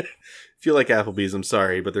 If you like Applebee's, I'm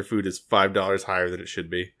sorry, but their food is $5 higher than it should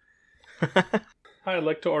be. Hi, I'd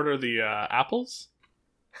like to order the apples.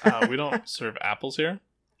 We don't serve apples here.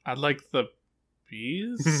 I'd like the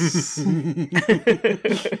bees.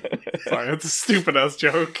 Sorry, that's a stupid ass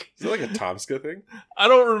joke. Is it like a Tomska thing? I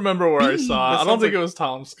don't remember where I saw it. That I don't sounds think like- it was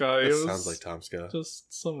Tom Sky. It That was sounds like Tomska.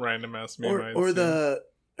 just some random ass meme. I'd Or seen. the...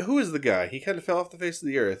 Who is the guy? He kind of fell off the face of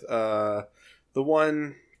the earth. The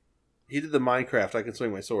one... He did the Minecraft I Can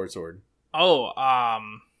Swing My Sword. Oh,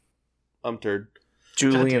 Turd. God damn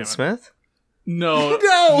Julian it. Smith? no,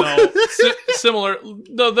 No! similar.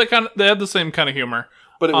 No, they had the same kind of humor.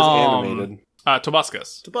 But it was animated.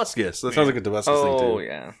 Tobuscus. Tobuscus. That sounds like a Tobuscus thing, Oh too.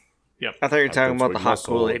 yeah. Yep. I thought you were I talking Can about the Swing My hot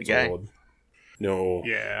Kool-Aid guy. Sword. No.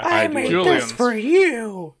 Yeah, I made Julian's.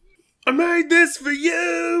 you. I made this for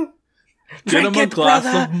you! Get him Drink a it, glass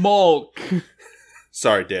brother. of milk.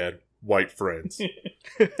 Sorry, Dad. white friends.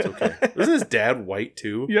 It's okay. Wasn't his dad white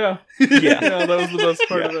too? Yeah. Yeah. That was the best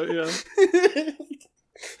part of it, yeah.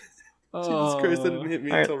 Jesus Christ, that didn't hit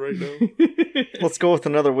me All right. until right now. Let's go with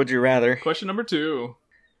another would you rather. Question number 2.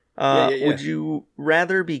 Yeah. Would you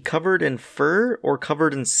rather be covered in fur or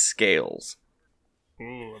covered in scales?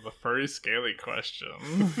 Ooh, the furry scaly question.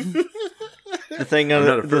 The thing I'm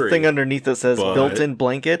not a the furry, thing underneath it says but- built-in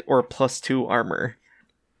blanket or +2 armor.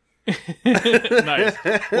 Nice.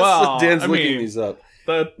 Wow. Dan's I looking mean, these up.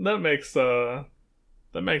 that makes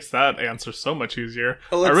that answer so much easier.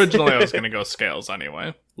 Oh, let's- Originally, I was going to go scales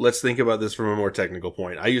anyway. Let's think about this from a more technical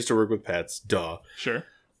point. I used to work with pets. Duh. Sure.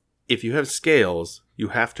 If you have scales, you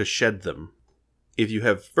have to shed them. If you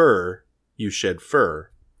have fur, you shed fur.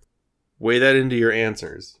 Weigh that into your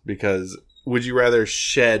answers, because would you rather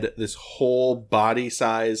shed this whole body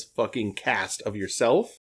size fucking cast of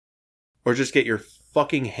yourself, or just get your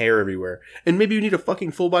fucking hair everywhere? And maybe you need a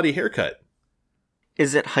fucking full body haircut.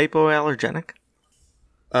 Is it hypoallergenic?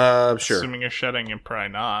 Sure. Assuming you're shedding, you're probably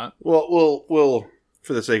not. Well, we'll,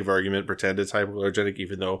 for the sake of argument, pretend it's hypoallergenic,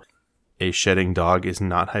 even though a shedding dog is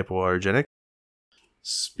not hypoallergenic.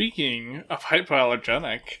 Speaking of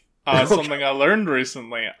hypoallergenic, something I learned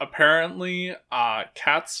recently. Apparently,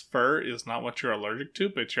 cat's fur is not what you're allergic to,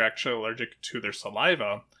 but you're actually allergic to their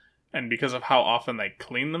saliva. And because of how often they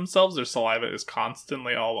clean themselves, their saliva is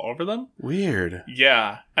constantly all over them. Weird.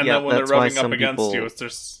 Yeah. And Yeah, then when they're that's why rubbing up some against people- you, it's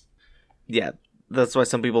there's... Yeah, that's why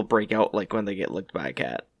some people break out like when they get licked by a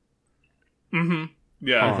cat. Mm-hmm.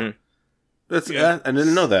 Yeah. Mhm. That's Yeah. I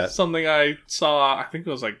didn't know that. Something I saw, I think it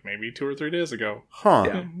was like maybe 2 or 3 days ago. Huh.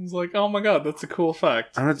 Yeah. I was like, oh my god, that's a cool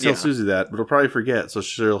fact. I'm going to tell Yeah. Susie that, but I'll probably forget, so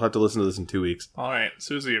she'll have to listen to this in 2 weeks. Alright,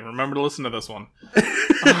 Susie, remember to listen to this one.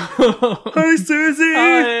 Hi, Susie!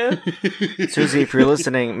 Hi. Susie, if you're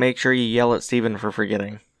listening, make sure you yell at Steven for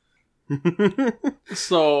forgetting.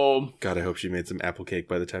 So... God, I hope she made some apple cake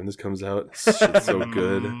by the time this comes out. It's so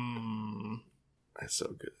good. It's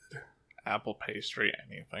so good. Apple pastry,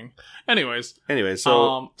 anything. Anyways, Anyway,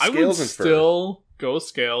 so I would scales and fur. still go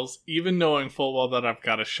scales, even knowing full well that I've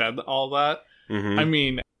got to shed all that. Mhm. I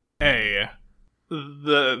mean,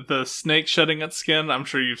 the snake shedding its skin. I'm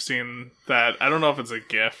sure you've seen that. I don't know if it's a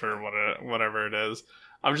GIF or whatever it is.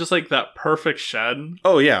 I'm just like that perfect shed.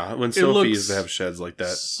 Oh, yeah, when Sophie looks used to have sheds like that.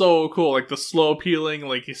 So cool, like the slow peeling,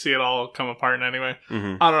 like you see it all come apart. Anyway,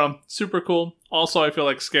 Mhm. I don't know, super cool. Also, I feel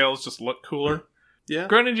like scales just look cooler. Yeah.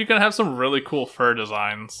 Granted, you can have some really cool fur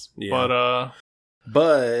designs, Yeah. but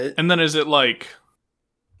But and then is it like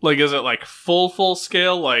is it like full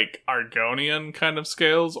scale, like Argonian kind of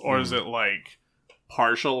scales, or is it like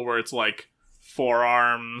partial where it's like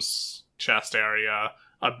forearms, chest area,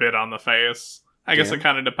 a bit on the face? I guess Yeah. it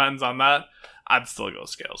kind of depends on that. I'd still go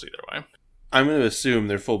scales either way. I'm going to assume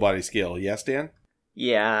they're full body scale. Yes, Dan?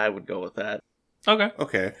 Yeah, I would go with that. Okay.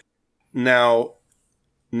 Okay. Now,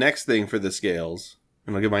 next thing for the scales,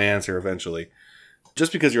 and I'll give my answer eventually.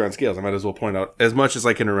 Just because you're on scales, I might as well point out as much as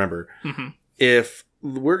I can remember. hmm If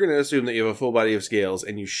we're going to assume that you have a full body of scales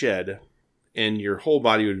and you shed, and your whole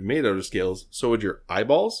body would be made out of scales, so would your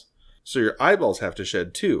eyeballs. So your eyeballs have to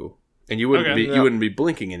shed too, and you wouldn't Okay. be you wouldn't be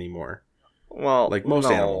blinking anymore, Well, like most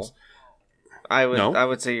no. animals. I would No? I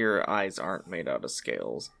would say your eyes aren't made out of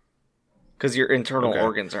scales. Because your internal Okay.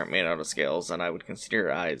 organs aren't made out of scales, and I would consider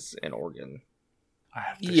your eyes an organ. I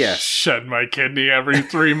have to Yes. shed my kidney every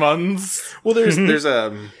 3 months. Well, there's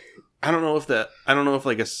I don't know if I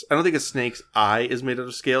don't think a snake's eye is made out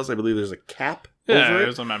of scales. I believe there's a cap Yeah, over it.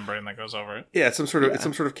 there's a membrane that goes over it. Yeah, it's some sort of Yeah. it's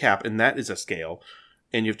some sort of cap, and that is a scale,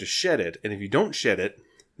 and you have to shed it. And if you don't shed it,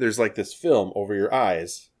 there's like this film over your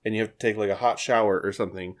eyes, and you have to take like a hot shower or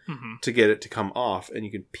something hmm to get it to come off, and you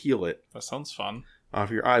can peel it That sounds fun. off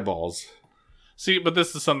your eyeballs. See, but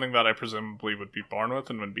this is something that I presumably would be born with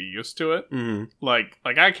and would be used to it. Mm-hmm. Like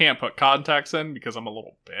I can't put contacts in because I'm a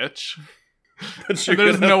little bitch. But you're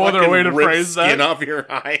There's no other way to phrase that. Skin off your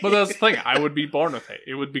eye. But that's the thing. I would be born with it.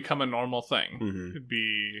 It would become a normal thing. Mhm. It'd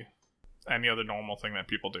be any other normal thing that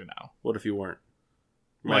people do now. What if you weren't?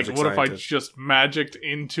 Like, Magic what if I scientist. just magicked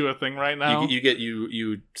into a thing right now?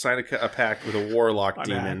 You sign a pact with a warlock I'd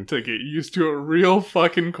demon, have to get used to it real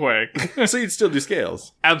fucking quick. so you'd still do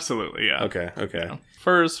scales. Absolutely, yeah. Okay. Yeah.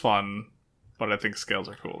 Fur is fun, but I think scales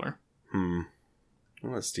are cooler. I'll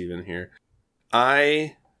let Steven here.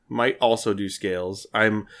 I might also do scales.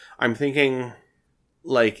 I'm thinking,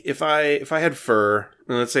 like, if I had fur,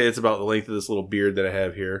 and let's say it's about the length of this little beard that I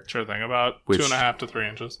have here. Sure thing. About Which- 2.5 to 3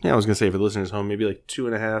 inches. Yeah, I was gonna say for the listeners home, maybe like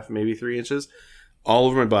 2.5, maybe 3 inches, all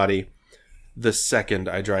over my body. The second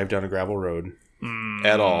I drive down a gravel road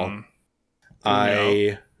at all,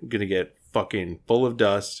 I'm gonna get fucking full of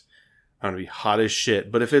dust. I'm gonna be hot as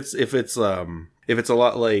shit. But if it's a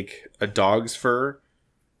lot like a dog's fur,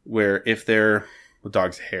 where if they're a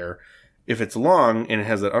dog's hair, if it's long and it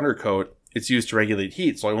has that undercoat, it's used to regulate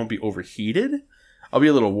heat, so I won't be overheated. I'll be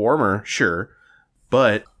a little warmer, sure,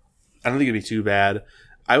 but I don't think it'd be too bad.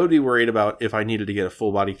 I would be worried about if I needed to get a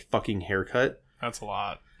full body fucking haircut. That's a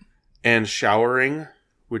lot. And showering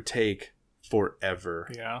would take forever.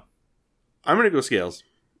 Yeah. I'm gonna go scales.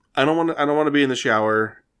 I don't want to be in the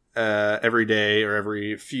shower every day or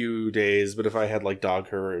every few days. But if I had like dog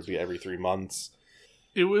hair, it would be every 3 months.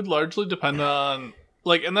 It would largely depend on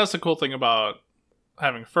like, and that's the cool thing about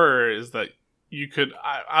having fur is that you could.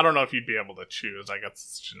 I don't know if you'd be able to choose. I guess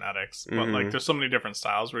it's genetics, but like there's so many different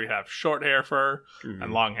styles where you have short hair fur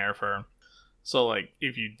and long hair fur. So like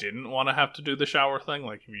if you didn't want to have to do the shower thing,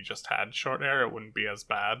 like if you just had short hair, it wouldn't be as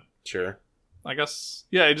bad. Sure. I guess,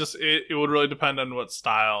 yeah, it would really depend on what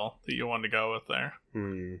style that you want to go with there.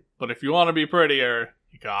 But if you want to be prettier,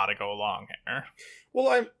 you gotta go long hair.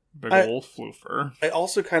 Well, Big ol' floofer. I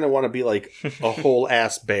also kind of want to be like a whole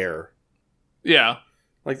ass bear. Yeah.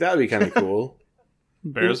 Like that would be kind of cool.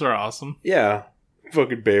 Bears are awesome. Yeah.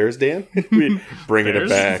 Fucking bears, Dan. We bringing it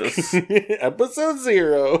back. Episode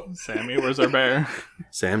 0. Sammy, where's our bear?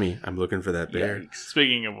 Sammy, I'm looking for that bear. Yikes.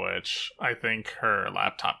 Speaking of which, I think her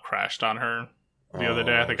laptop crashed on her the other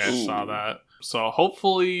day. I think I saw that. So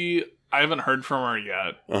hopefully, I haven't heard from her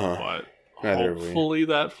yet, but hopefully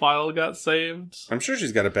that file got saved. I'm sure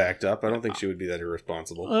she's got it backed up. I don't think she would be that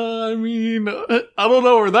irresponsible. I mean, I don't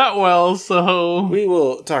know her that well, so... We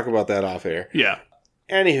will talk about that off air. Yeah.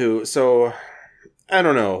 Anywho, so... I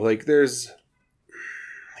don't know, like, there's,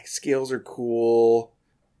 like, scales are cool,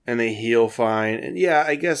 and they heal fine, and yeah,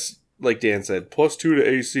 I guess, like Dan said, +2 to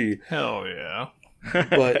AC. Hell yeah.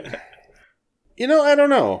 But, you know, I don't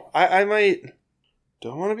know, I might,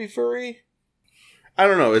 do I want to be furry? I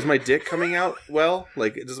don't know, is my dick coming out well?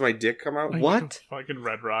 Like, does my dick come out? What? Fucking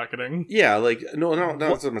red rocketing. Yeah, like, no,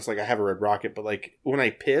 not so much like I have a red rocket, but, like, when I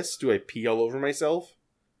piss, do I pee all over myself?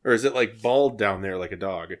 Or is it, like, bald down there like a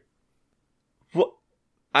dog? What?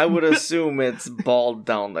 I would assume it's bald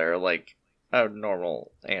down there like a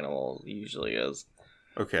normal animal usually is.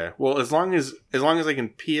 Okay. Well, as long as I can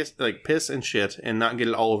piss and shit and not get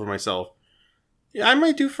it all over myself, yeah, I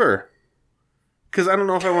might do fur. Because I don't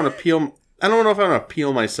know if I want to peel. I don't know if I want to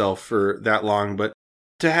peel myself for that long, but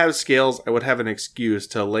to have scales, I would have an excuse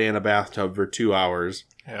to lay in a bathtub for 2 hours.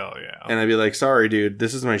 Hell yeah. And I'd be like, "Sorry, dude,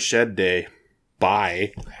 this is my shed day.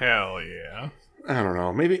 Bye." Hell yeah. I don't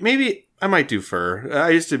know. Maybe I might do fur. I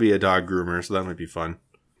used to be a dog groomer, so that might be fun.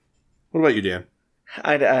 What about you, Dan?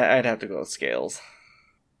 I'd have to go with scales.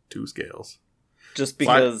 2 scales. Just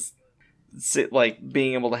because, like,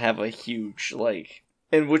 being able to have a huge, like...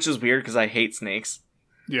 And which is weird, because I hate snakes.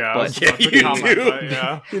 Yeah, but yeah, you do.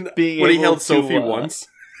 Yeah. Being when he able held to, Sophie once?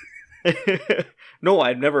 No,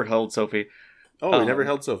 I've never held Sophie. Oh, you never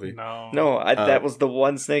held Sophie? No. That was the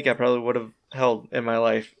one snake I probably would have held in my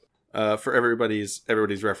life. For everybody's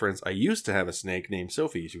reference, I used to have a snake named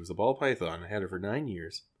Sophie. She was a ball python. I had her for 9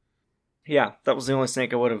 years. Yeah, that was the only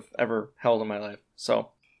snake I would have ever held in my life.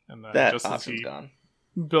 So And then that just as option's he gone.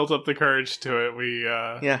 built up the courage to it,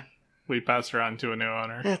 we passed her on to a new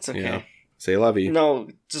owner. That's okay. Yeah. Say la vie. No,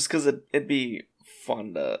 just because it'd be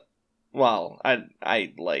fun to. Well,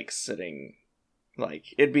 I like sitting.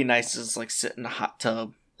 Like it'd be nice to just like sit in a hot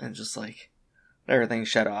tub and just like everything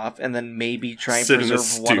shut off, and then maybe try and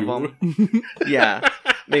preserve one of them. Yeah,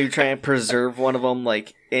 maybe try and preserve one of them,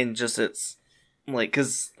 like in just its like,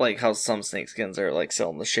 because like how some snake skins are like still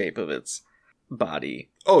in the shape of its body.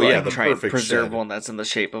 Oh like, yeah, the try and perfect preserve shed. one that's in the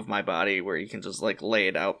shape of my body, where you can just like lay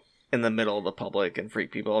it out in the middle of the public and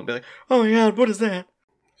freak people and be like, "Oh my god, what is that?"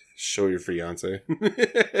 Show your fiance.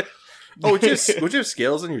 Oh, would you have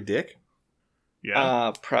scales on your dick?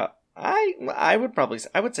 Yeah. I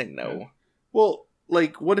would say no. Well,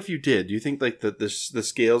 like, what if you did? Do you think like the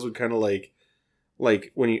scales would kind of like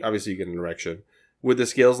when you obviously you get an erection, would the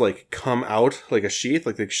scales like come out like a sheath,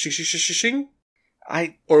 like shing?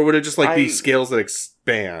 Or would it just like be scales that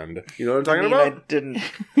expand? You know what I'm talking about?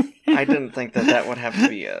 I didn't think that would have to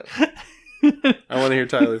be a. I want to hear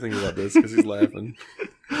Tyler think about this because he's laughing.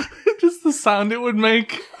 Just the sound it would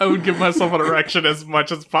make, I would give myself an erection as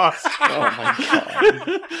much as possible. Oh my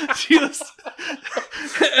god! Just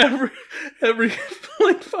every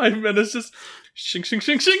like 5 minutes, just shing shing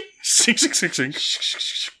shing shing Shing, shing, shing,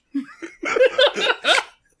 shing.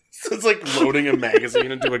 So it's like loading a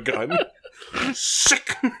magazine into a gun.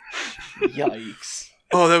 Sick. Yikes!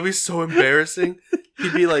 Oh, that would be so embarrassing.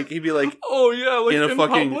 He'd be like, oh yeah, like in a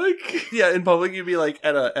fucking public. Yeah, in public. You'd be like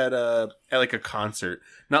at like a concert,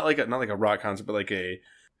 not like a rock concert, but like a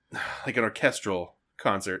like an orchestral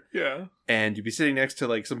concert. Yeah. And you'd be sitting next to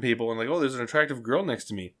like some people and like, oh, there's an attractive girl next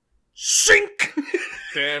to me. Shink!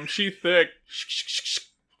 Damn, she thick.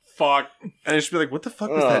 Fuck. And I'd just be like, what the fuck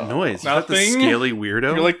was that noise? Is that Nothing. the scaly weirdo?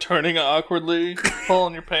 You're like turning awkwardly,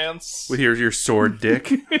 pulling your pants. With your sword dick.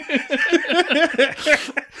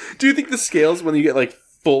 Do you think the scales, when you get like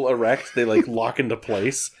full erect, they like lock into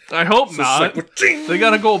place? I hope So it's not. like, They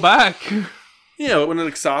gotta go back. yeah, but when it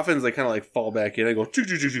like softens, they kind of like fall back in. I go back That's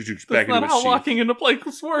into not its how sheath. locking into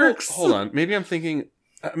place works. Hold on, maybe I'm thinking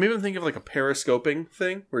of like a periscoping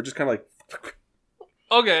thing, where it just kind of like.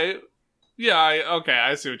 Okay. Yeah,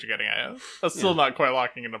 I see what you're getting at. That's still not quite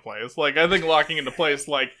locking into place. Like, I think locking into place,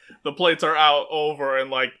 like, the plates are out over and,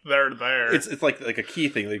 like, they're there. It's like a key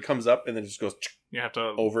thing that comes up and then it just goes You have to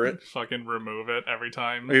over it. fucking remove it every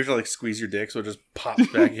time. Or you have to like squeeze your dick so it just pops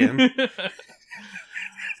back in.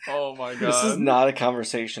 Oh my god. This is not a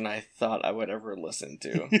conversation I thought I would ever listen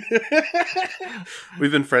to.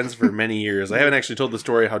 We've been friends for many years. I haven't actually told the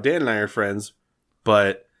story how Dan and I are friends,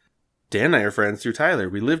 but Dan and I are friends through Tyler.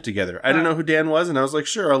 We lived together. I didn't know who Dan was, and I was like,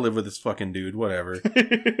 sure, I'll live with this fucking dude, whatever.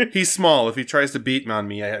 He's small. If he tries to beat on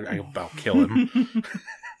me, I'll kill him.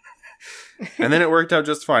 And then it worked out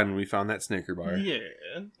just fine when we found that Snicker bar. Yeah.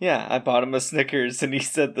 Yeah, I bought him a Snickers and he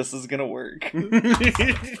said this is gonna work.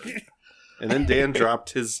 And then Dan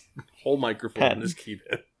dropped his whole microphone Pen. and his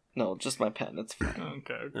keypad. No, just my pen, it's fine.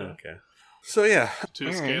 Okay. Okay. So yeah, Two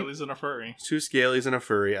All right. scalies and a furry. two scalies and a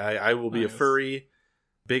furry. I will be a Nice. furry.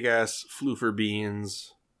 Big ass floofer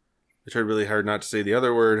beans. I tried really hard not to say the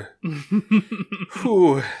other word.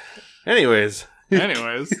 Whew. Anyways,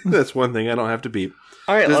 that's one thing I don't have to beep.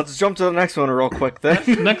 Alright, let's jump to the next one real quick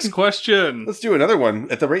then. Next question. Let's do another one.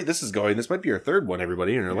 At the rate this is going, this might be our third one,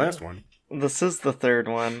 everybody, and our last one. This is the third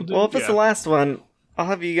one. We'll do- Well, if it's yeah. the last one, I'll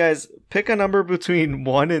have you guys pick a number between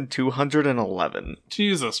 1 and 211.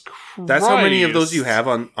 Jesus Christ. That's how many of those you have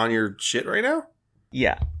on your shit right now?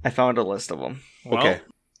 Yeah, I found a list of them. Well, Okay,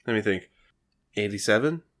 let me think.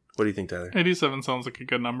 87? What do you think, Tyler? 87 sounds like a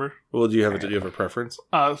good number. Well, do you have a preference?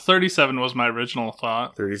 37 was my original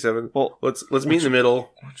thought. 37? Well, Let's meet in the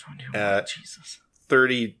middle. which one do you Uh, want? Jesus.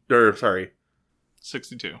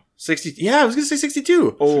 62. 60. Yeah, I was going to say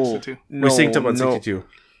 62. Oh, 62. no, we synced up on no. 62.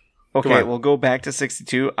 Okay, Come on. we'll go back to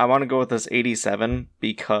 62. I want to go with this 87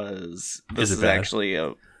 because this Is it is bad? actually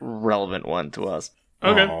a relevant one to us.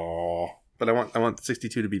 Okay. Aw. But I want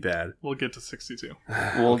 62 to be bad. We'll get to 62.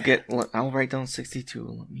 I'll write down 62.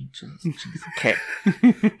 Let me just. Okay.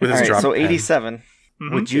 With All his right, drop so pen. 87.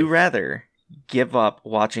 Mhm. Would you rather give up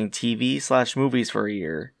watching TV/movies for a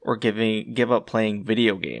year or give up playing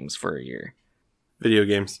video games for a year? Video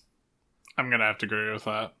games. I'm going to have to agree with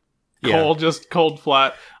that. Yeah. Cold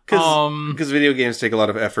flat. Because video games take a lot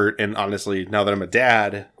of effort, and honestly, now that I'm a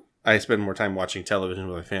dad, I spend more time watching television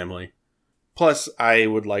with my family. Plus, I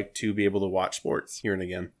would like to be able to watch sports here and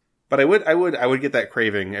again. But I would get that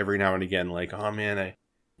craving every now and again, like, oh man, I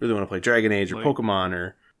really want to play Dragon Age or Like- Pokemon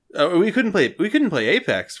or we couldn't play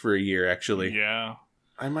Apex for a year actually. Yeah.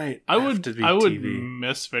 I might. I have would to be I would TV.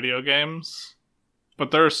 miss video games,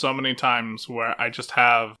 but there are so many times where I just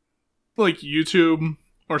have like YouTube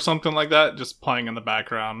or something like that just playing in the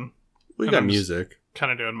background, We and got I'm just- music.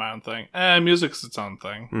 kind of doing my own thing. Music's its own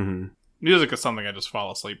thing. Mm-hmm. Music is something I just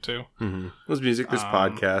fall asleep to. Mm-hmm. There's music. There's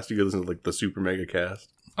podcast. You can listen to like the Super Mega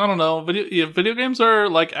Cast. I don't know. Video games are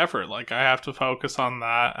like effort. Like I have to focus on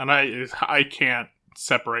that, and I can't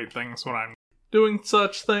separate things when I'm doing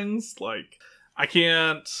such things. Like I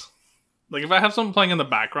can't. Like if I have something playing in the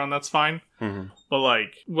background, that's fine. Mm-hmm. But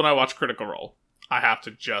like when I watch Critical Role, I have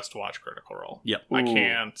to just watch Critical Role. Yep. I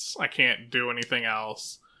Ooh. can't do anything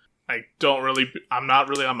else. I'm not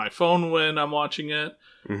really on my phone when I'm watching it.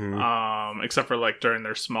 Mm-hmm. Except for like during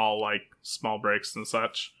their small breaks and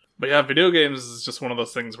such. But yeah, video games is just one of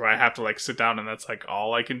those things where I have to like sit down and that's like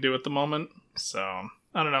all I can do at the moment. So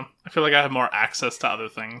I don't know. I feel like I have more access to other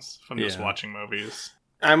things if I'm just Yeah. watching movies.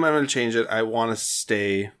 I'm going to change it. I want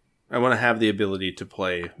to have the ability to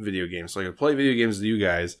play video games. So I can play video games with you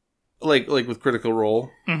guys. Like with Critical Role,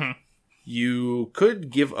 Mm-hmm. you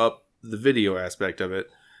could give up the video aspect of it.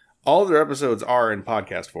 All of their episodes are in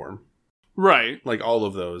podcast form. Right. Like all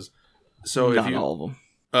of those. So Not if you all of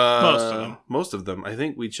them. Most of them. I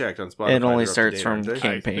think we checked on Spotify. It only They're up to starts date, from aren't they?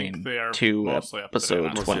 campaign they are 2, mostly up to date episode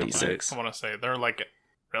on Spotify. 26. I want to say they're like,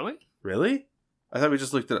 really? Really? I thought we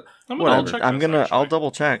just looked at it. I'm Whatever. check I'm this, I'll actually.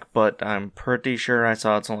 double check, but I'm pretty sure I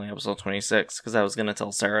saw it's only episode 26 because I was gonna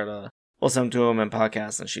tell Sarah to listen to him in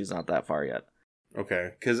podcast, and she's not that far yet.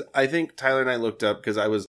 Okay, because I think Tyler and I looked up because I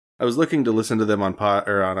was looking to listen to them on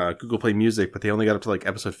Google Play Music, but they only got up to like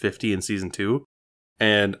episode 50 in season 2,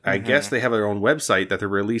 And I guess they have their own website that they're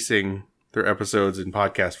releasing their episodes in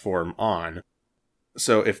podcast form on.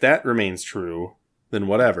 So if that remains true, then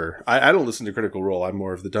whatever. I don't listen to Critical Role. I'm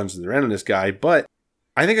more of the Dungeons & Randomness guy, but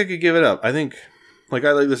I think I could give it up. I think, like,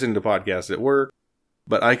 I like listening to podcasts at work,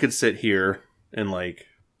 but I could sit here and, like,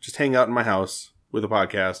 just hang out in my house with a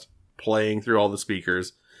podcast, playing through all the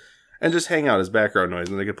speakers, and just hang out as background noise,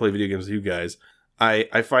 and I could play video games with you guys.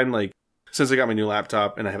 I find, like, since I got my new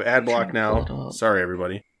laptop and I have ad block now, sorry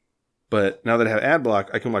everybody, but now that I have ad block,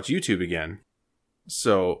 I can watch YouTube again.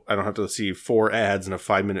 So I don't have to see 4 ads in a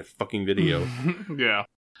 5-minute fucking video. Yeah.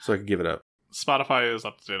 So I can give it up. Spotify is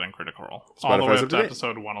up to date on Critical Role. All the way up to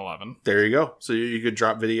episode 111. There you go. So you could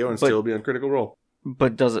drop video and still be on Critical Role.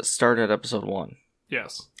 But does it start at episode 1?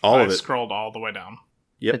 Yes. All of it. I scrolled all the way down.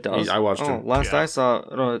 Yep. It does? I watched it. Last I saw,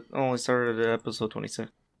 it only started at episode 26.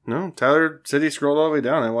 No, Tyler said he scrolled all the way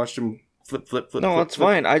down. I watched him flip. No, that's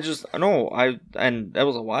fine. And that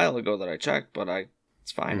was a while ago that I checked, but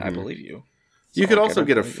it's fine. Mm-hmm. I believe you. You could also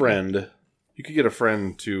get a friend. You could get a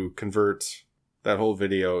friend to convert that whole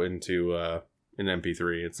video into an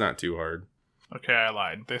MP3. It's not too hard. Okay, I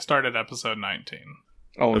lied. They started episode 19.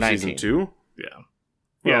 Oh, of 19. season 2? Yeah.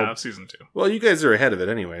 Well, of season 2. Well, you guys are ahead of it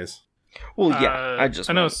anywaes. Well, yeah.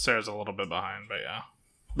 I know Sarah's a little bit behind, but yeah.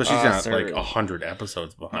 But she's not Sarah. like 100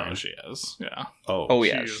 episodes behind. No, she is. Yeah. Oh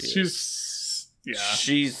yeah. She's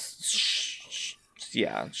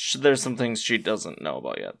yeah. There's some things she doesn't know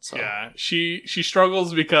about yet. So. Yeah. She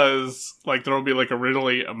struggles because like there'll be like a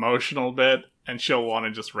really emotional bit, and she'll want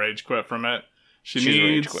to just rage quit from it. She's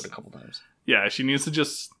rage quit a couple times. Yeah, she needs to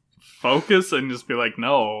just focus and just be like,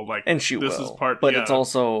 no, like, and she this will. is part. But yeah. it's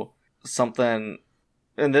also something,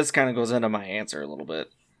 and this kind of goes into my answer a little bit.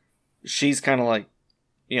 She's kind of like,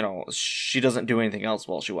 she doesn't do anything else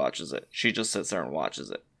while she watches it. She just sits there and watches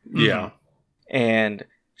it. Yeah. And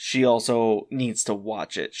she also needs to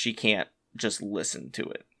watch it. She can't just listen to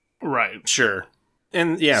it. Right. Sure.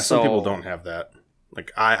 And yeah, some people don't have that.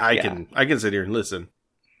 Like I can sit here and listen.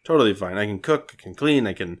 Totally fine. I can cook, I can clean,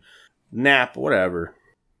 I can nap, whatever.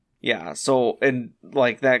 Yeah, so, and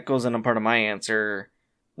like that goes into part of my answer,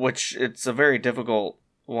 which it's a very difficult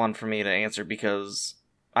one for me to answer because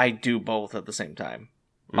I do both at the same time.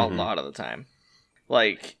 A lot of the time.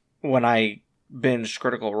 Like, when I binged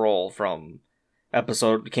Critical Role from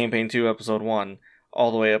Campaign 2, Episode 1,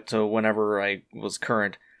 all the way up to whenever I was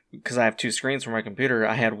current, because I have 2 screens for my computer,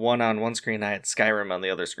 I had one on one screen, I had Skyrim on the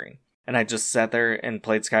other screen. And I just sat there and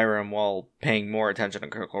played Skyrim while paying more attention to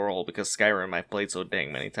Critical Role, because Skyrim I've played so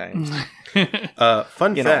dang many times.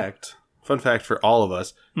 Fun fact for all of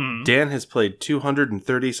us, Dan has played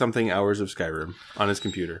 230-something hours of Skyrim on his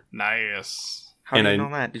computer. Nice. How do you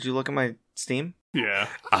know that? Did you look at my Steam? Yeah.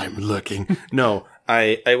 I'm looking. No,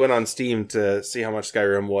 I went on Steam to see how much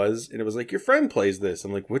Skyrim was, and it was like, your friend plays this.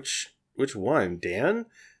 I'm like, which one, Dan?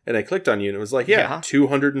 And I clicked on you, and it was like,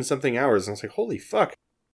 200 and something hours. And I was like, holy fuck.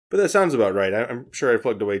 But that sounds about right. I'm sure I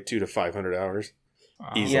plugged away 200 to 500 hours.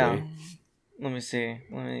 Easily. Yeah. Let me see.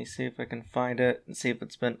 Let me see if I can find it and see if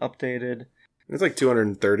it's been updated. It's like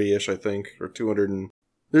 230-ish, I think. Or 200 and...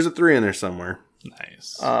 There's a 3 in there somewhere.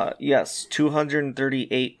 Nice. Yes,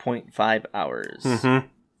 238.5 hours. Mm-hmm.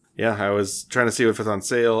 Yeah, I was trying to see if it's on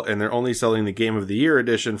sale, and they're only selling the Game of the Year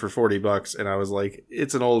edition for $40, and I was like,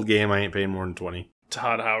 it's an old game, I ain't paying more than 20.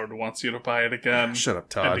 Todd Howard wants you to buy it again. Shut up,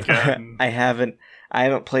 Todd. Again. I haven't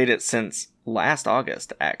played it since last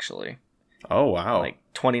August, actually. Oh, wow. Like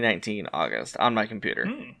 2019 August on my computer.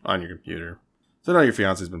 On your computer. So now your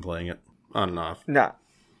fiance's been playing it on and off. Not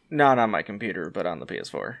on my computer, but on the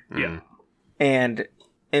PS4. Yeah. And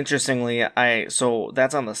interestingly, so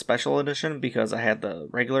that's on the special edition because I had the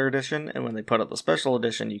regular edition, and when they put out the special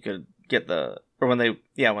edition, you could get when they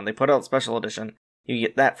put out special edition, you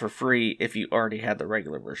get that for free if you already had the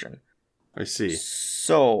regular version. I see.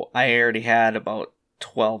 So I already had about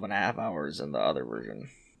 12 and a half hours in the other version.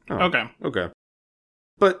 Oh, okay.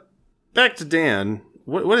 But back to Dan.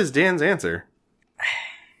 What is Dan's answer?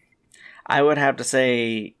 I would have to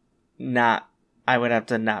say I would have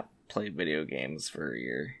to not play video games for a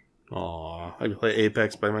year. Aw, I play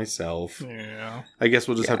Apex by myself. Yeah. I guess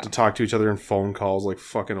we'll just have to talk to each other in phone calls like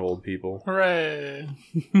fucking old people. Hooray.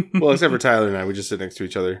 Well, except for Tyler and I, we just sit next to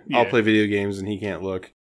each other. Yeah. I'll play video games and he can't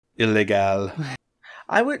look. Illegal.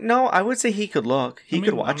 I would say he could look. He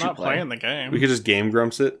could watch I'm you not play. playing the game. We could just Game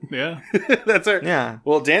Grumps it. Yeah. That's our... Yeah.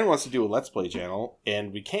 Well, Dan wants to do a Let's Play channel,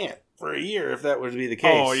 and we can't for a year if that would be the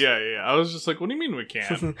case. Oh, yeah. I was just like, what do you mean we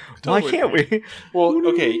can't? Why can't we? Well,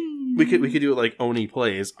 okay. We could do it like Oni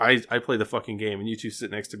plays. I play the fucking game, and you two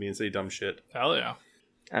sit next to me and say dumb shit. Hell yeah.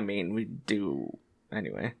 I mean, we do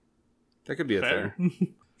anyway. That could be a Fair.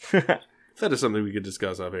 thing. That is something we could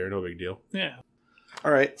discuss off air. No big deal. Yeah.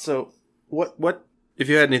 All right. So, what? If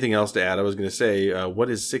you had anything else to add, I was going to say, what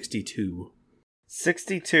is 62?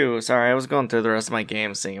 62. Sorry, I was going through the rest of my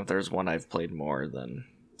games, seeing if there's one I've played more than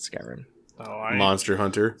Skyrim. Monster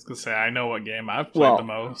Hunter. I was going to say, I know what game I've played the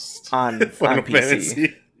most. On Final PC.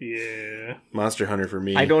 Fantasy. Yeah. Monster Hunter for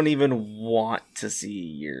me. I don't even want to see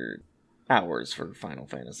your hours for Final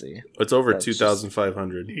Fantasy. It's over That's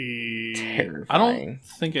 2,500. Terrifying. I don't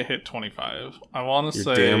think it hit 25. I want to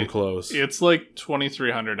You're say damn close. it's like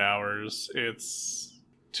 2,300 hours. It's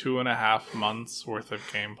 2.5 months worth of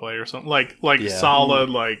gameplay or something. Like solid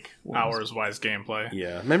hours wise gameplay.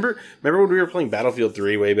 Yeah. Remember when we were playing Battlefield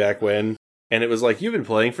 3 way back when? And it was like, you've been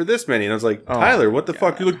playing for this many. And I was like, Tyler, what the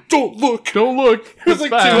fuck? You're like, don't look. It was like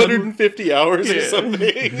 250 hours or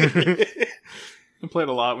something. I played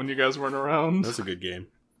a lot when you guys weren't around. That's a good game.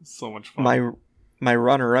 So much fun. My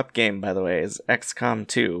runner-up game, by the way, is XCOM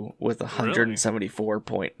 2 with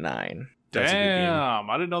 174.9. That's a good game. Damn,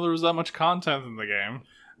 I didn't know there was that much content in the game.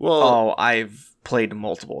 Well, I've played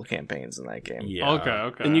multiple campaigns in that game. yeah.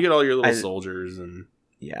 Okay. And you get all your little soldiers and...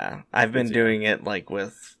 Yeah, I've been doing it like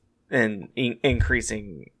with... And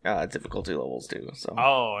increasing difficulty levels too. So.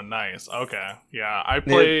 Oh, nice. Okay, yeah. I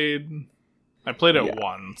played it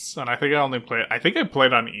once, and I think I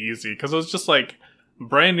played on easy because it was just like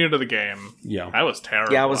brand new to the game. Yeah, I was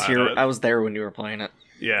terrible. Yeah, I was here. I was there when you were playing it.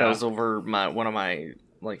 Yeah, that was over one of my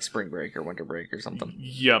like spring break or winter break or something.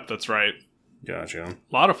 Yep, that's right. Gotcha. A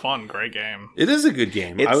lot of fun. Great game. It is a good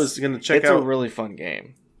game. I was gonna check out. It's a really fun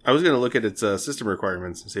game. I was gonna look at its system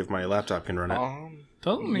requirements and see if my laptop can run it.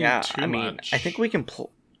 Doesn't need too much. I think we can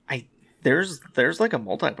there's like a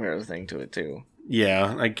multiplayer thing to it too.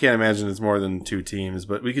 Yeah, I can't imagine it's more than 2 teams,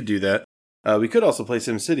 but we could do that. We could also play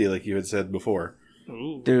SimCity, like you had said before.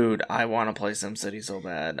 Ooh. Dude, I want to play SimCity so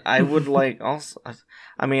bad. I would like also.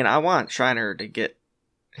 I mean, I want Shiner to get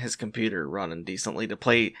his computer running decently to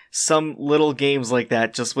play some little games like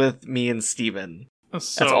that just with me and Steven.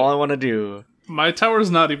 So, that's all I want to do. My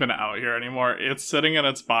tower's not even out here anymore. It's sitting in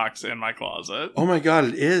its box in my closet. Oh my god,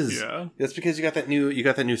 it is. Yeah. That's because you got that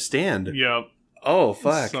new stand. Yep. Oh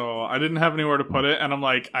fuck. So I didn't have anywhere to put it, and I'm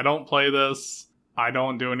like, I don't play this. I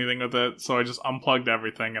don't do anything with it, so I just unplugged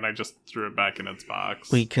everything and I just threw it back in its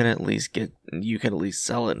box. You can at least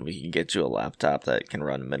sell it and we can get you a laptop that can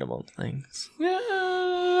run minimum things. Yeah,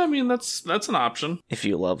 I mean that's an option. If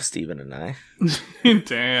you love Steven and I.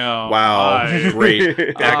 Damn. Wow. Great.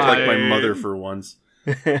 Act like my mother for once.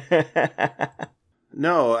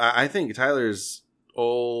 No, I think Tyler's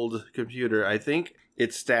old computer, I think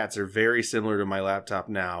its stats are very similar to my laptop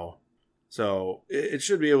now. So it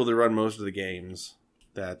should be able to run most of the games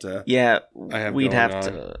that I have we'd going have on.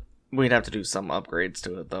 to do some upgrades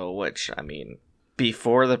to it though, which I mean,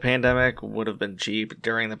 before the pandemic would have been cheap.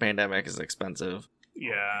 During the pandemic is expensive.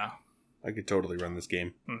 Yeah. I could totally run this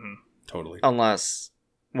game. Mm-hmm. Totally. Unless,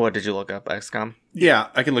 what did you look up? XCOM? Yeah,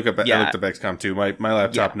 I can look up. Yeah. I looked up XCOM too. My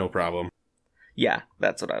laptop, no problem. Yeah,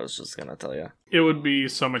 that's what I was just gonna tell you. It would be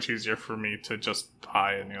so much easier for me to just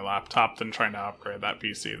buy a new laptop than trying to upgrade that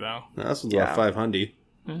PC, though. No, this was about $500.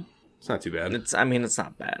 It's not too bad. It's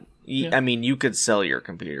not bad. Yeah. I mean, you could sell your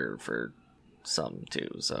computer for some too.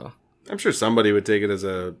 So I'm sure somebody would take it as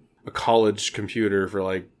a college computer for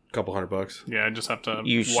like a couple $100. Yeah, I just have to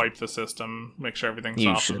wipe the system, make sure everything's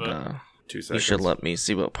off of it. 2 seconds. You should let me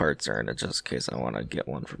see what parts are in it, just in case I want to get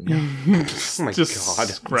one from you. Oh my just god!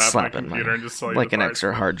 grab Slap my it in computer and just sell you like the an parts.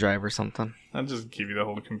 extra hard drive or something. I'll just give you the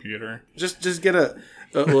whole computer. Just get a.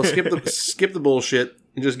 Well, skip the bullshit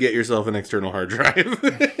and just get yourself an external hard drive.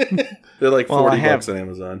 They're like $40 on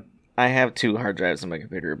Amazon. I have 2 hard drives on my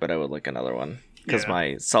computer, but I would like another one because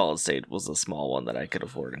my solid state was a small one that I could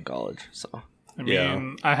afford in college. So I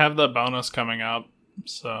mean, I have the bonus coming up,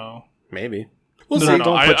 so maybe. Well, No,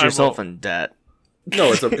 don't put I yourself will. in debt.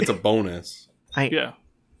 No, it's a bonus. Yeah.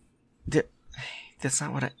 That's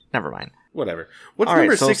not what I. Never mind. Whatever. What's All number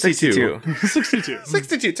right, so 62? 62.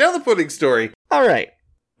 62. Tell the pudding story. All right.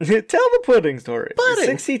 Tell the pudding story. Pudding.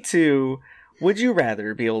 62. Would you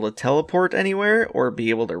rather be able to teleport anywhere or be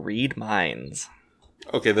able to read minds?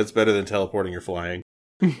 Okay, that's better than teleporting or flying.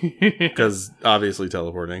 Because obviously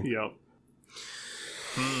teleporting. Yep.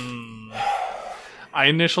 I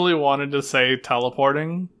initially wanted to say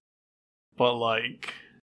teleporting, but do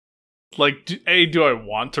I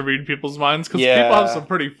want to read people's minds? Because people have some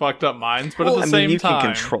pretty fucked up minds, but at the same you time...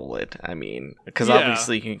 can control it. I mean, because Yeah.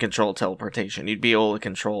 obviously you can control teleportation. You'd be able to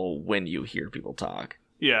control when you hear people talk.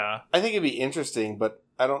 Yeah. I think it'd be interesting, but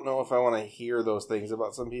I don't know if I want to hear those things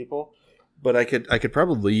about some people. But I could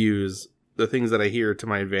probably use the things that I hear to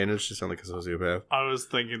my advantage to sound like a sociopath. I was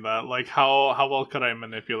thinking that, like, how well could I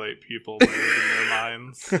manipulate people by reading their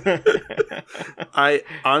minds?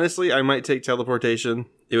 I might take teleportation.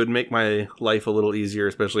 It would make my life a little easier,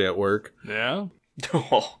 especially at work. Yeah.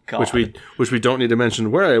 Oh God. Which we don't need to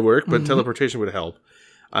mention where I work, but teleportation would help.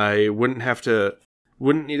 I wouldn't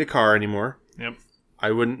need a car anymore. Yep.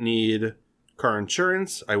 I wouldn't need car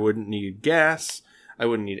insurance. I wouldn't need gas. I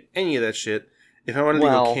wouldn't need any of that shit. If I wanted to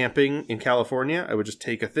go camping in California, I would just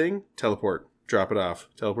take a thing, teleport, drop it off,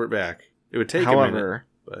 teleport back. It would take a minute,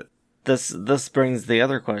 but this brings the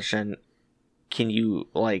other question. Can you,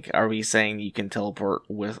 like, are we saying you can teleport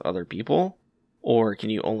with other people? Or can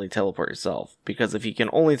you only teleport yourself? Because if you can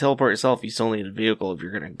only teleport yourself, you still need a vehicle if you're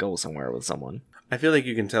going to go somewhere with someone. I feel like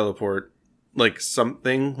you can teleport, like,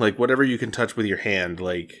 something, like, whatever you can touch with your hand.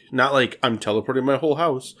 Like, not like I'm teleporting my whole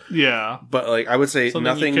house. Yeah. But, like, I would say something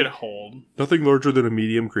nothing... you could hold. Nothing larger than a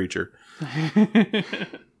medium creature.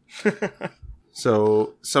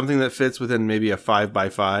 So, something that fits within maybe a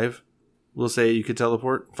 5x5. We'll say you could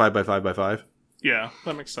teleport 5x5x5. Yeah,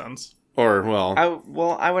 that makes sense. Or, well...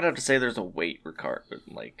 I would have to say there's a weight limit.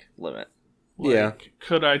 Like, yeah.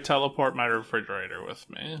 Could I teleport my refrigerator with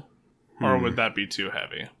me? Or would that be too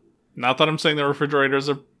heavy? Not that I'm saying the refrigerator is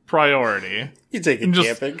a priority. You take it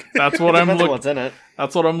camping. That's what I'm looking. What's in it?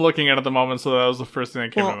 That's what I'm looking at the moment. So that was the first thing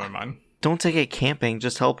that came to my mind. Don't take it camping.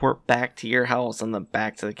 Just teleport back to your house and then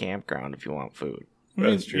back to the campground if you want food.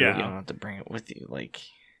 That's true. Yeah. You don't have to bring it with you. Like,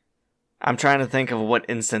 I'm trying to think of what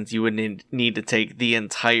instance you would need to take the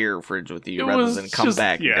entire fridge with you rather than come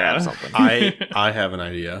back and grab something. I have an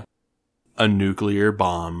idea. A nuclear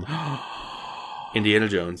bomb. Indiana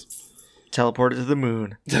Jones. Teleport it to the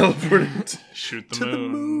moon. Teleport it Shoot the to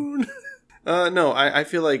moon. the moon. No, I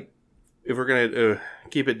feel like if we're gonna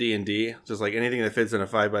keep it D&D, just like anything that fits in a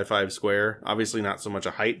 5x5 square, obviously not so much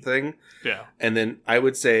a height thing. Yeah. And then I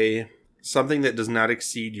would say something that does not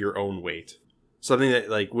exceed your own weight. Something that,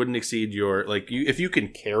 like, wouldn't exceed your, like, if you can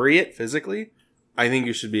carry it physically, I think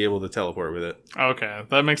you should be able to teleport with it. Okay,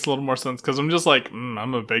 that makes a little more sense because I'm just like,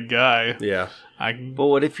 I'm a big guy. Yeah. But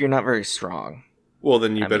what if you're not very strong? Well,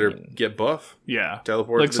 then you better get buff. Yeah.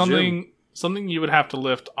 Teleport like to the gym. something you would have to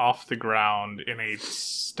lift off the ground in a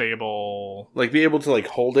stable... Like, be able to, like,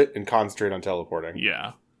 hold it and concentrate on teleporting.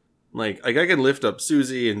 Yeah. Like I could lift up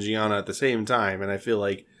Susie and Gianna at the same time, and I feel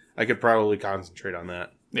like I could probably concentrate on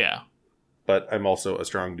that. Yeah. But I'm also a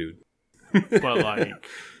strong dude. But,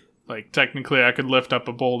 like, technically I could lift up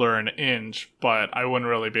a boulder an inch, but I wouldn't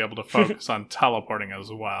really be able to focus on teleporting as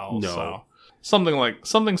well. No. So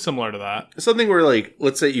something similar to that. Something where, like,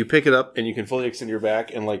 let's say you pick it up and you can fully extend your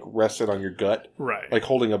back and, like, rest it on your gut. Right. Like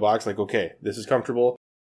holding a box, like, okay, this is comfortable.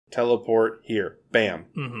 Teleport here. Bam.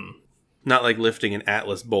 Mm-hmm. Not like lifting an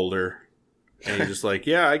Atlas boulder. And you're just like,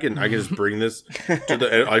 yeah, I can just bring this to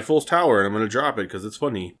the Eiffel's Tower and I'm going to drop it because it's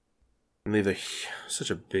funny. And leave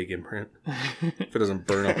such a big imprint if it doesn't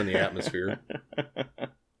burn up in the atmosphere.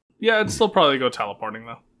 Yeah, I'd still probably go teleporting,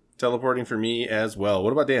 though. Teleporting for me as well.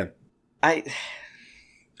 What about Dan? I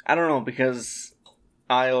don't know, because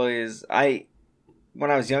when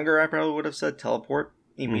I was younger, I probably would have said teleport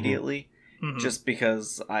immediately, just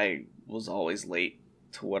because I was always late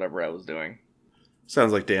to whatever I was doing.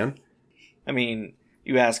 Sounds like Dan. I mean,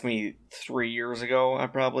 you asked me 3 years ago, I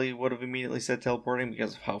probably would have immediately said teleporting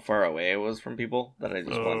because of how far away I was from people that I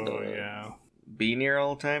just wanted to be near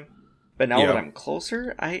all the time. But now that I'm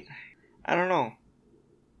closer, I don't know.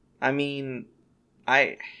 I mean,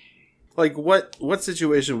 Like, what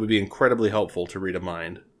situation would be incredibly helpful to read a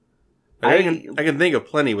mind? I can think of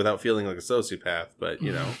plenty without feeling like a sociopath, but,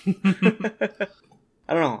 you know.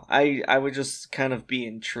 I don't know. I would just kind of be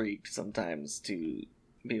intrigued sometimes to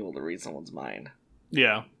be able to read someone's mind.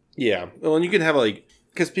 Yeah. Yeah. Well, and you can have, like,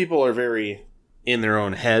 because people are very in their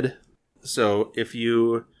own head. So if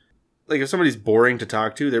somebody's boring to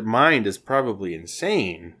talk to, their mind is probably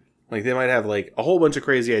insane. Like, they might have, like, a whole bunch of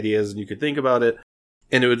crazy ideas and you could think about it.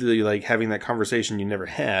 And it would be like having that conversation you never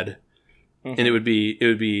had. Mm-hmm. And it would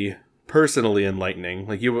be personally enlightening.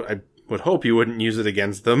 Like, I would hope you wouldn't use it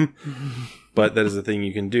against them. But that is a thing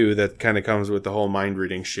you can do that kind of comes with the whole mind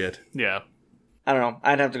reading shit. Yeah. I don't know.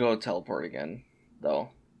 I'd have to go teleport again, though.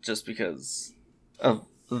 Just because of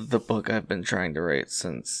the book I've been trying to write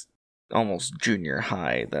since almost junior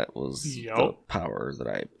high. That was the power that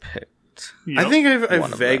I picked. Yep. I think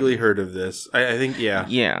I've vaguely heard of this. I think, yeah.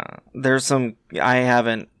 Yeah. There's some... I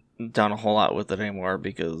haven't done a whole lot with it anymore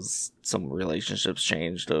because some relationships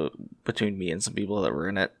changed between me and some people that were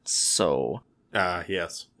in it, so...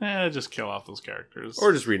 yes. Just kill off those characters.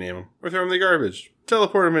 Or just rename them. Or throw them in the garbage.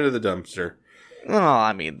 Teleport them into the dumpster. No,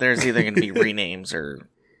 I mean, there's either going to be renames or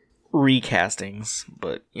recastings,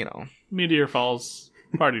 but Meteor falls,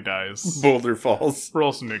 party dies. Boulder Falls.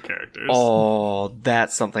 Roll some new characters. Oh,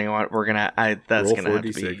 that's something I want. That's Roll gonna have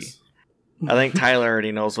to be. 4d6. I think Tyler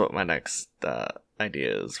already knows what my next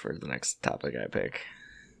idea is for the next topic I pick.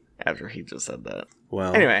 After he just said that.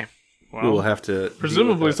 Well, Anyway, we will have to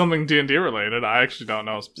presumably something D&D related. I actually don't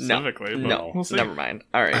know specifically. But we'll see. never mind.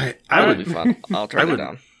 All right, I that'll would- be fun. I'll turn it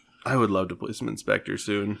down. I would love to play some Inspector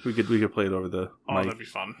soon. We could play it over the Oh, mic. that'd be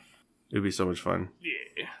fun. It'd be so much fun.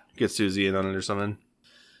 Yeah. Get Susie in on it or something.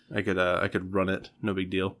 I could run it. No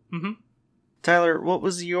big deal. Mm-hmm. Tyler, what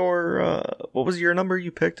was your number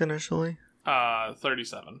you picked initially?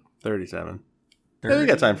 37. 37. Yeah, we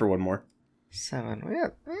got time for one more. 7. Yeah,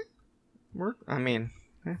 I mean,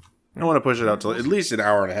 I want to push it out to at least an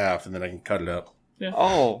hour and a half, and then I can cut it up. Yeah.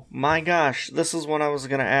 oh my gosh, this is what I was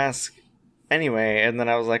gonna ask anyway, and then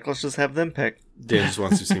I was like, let's just have them pick. Dan just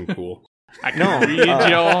wants to seem cool. I can No, read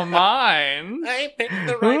your mind. I picked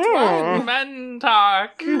the Men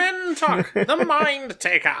talk. The mind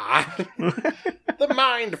taker. The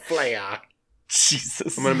mind flayer.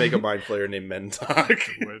 Jesus. I'm gonna make a mind flayer named Mentalk.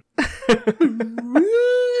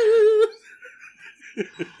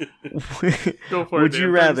 Go for Would it. you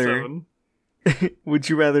Dan, rather? 37. Would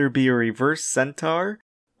you rather be a reverse centaur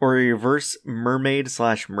or a reverse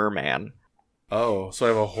mermaid/merman? Oh, so I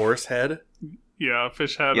have a horse head? Yeah, a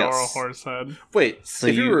fish head Yes. or a horse head. Wait, So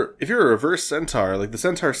if you're a reverse centaur, like the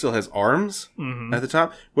centaur still has arms Mm-hmm. at the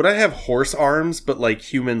top, would I have horse arms but like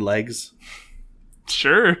human legs?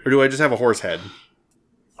 Sure. Or do I just have a horse head?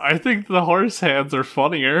 I think the horse hands are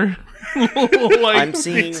funnier. Like, I'm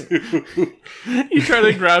seeing. you try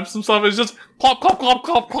to grab some stuff, it's just plop, plop, plop,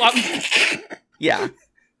 plop, plop. Yeah.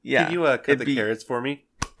 Yeah. Can you cut it'd the be- carrots for me?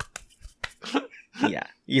 Yeah.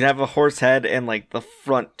 You'd have a horse head and like the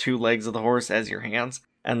front 2 legs of the horse as your hands,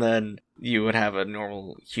 and then you would have a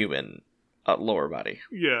normal human lower body,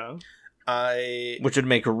 Yeah. which would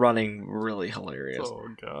make running really hilarious. Oh,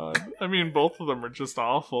 God. I mean, both of them are just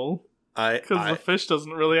awful. I Because the fish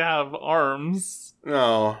doesn't really have arms.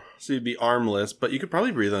 no, so you'd be armless, but you could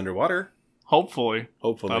probably breathe underwater. Hopefully.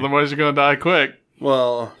 Hopefully. Otherwise, you're going to die quick.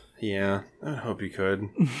 Well, yeah, I hope you could.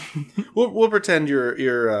 we'll pretend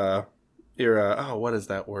you're oh, what is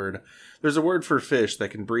that word? There's a word for fish that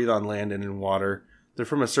can breathe on land and in water. They're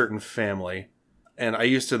from a certain family, and I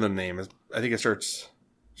used to the name. I think it starts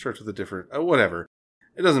with a different whatever.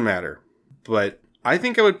 It doesn't matter. But I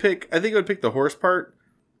think I would pick the horse part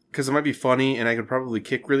because it might be funny, and I could probably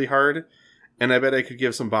kick really hard, and I bet I could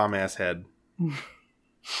give some bomb ass head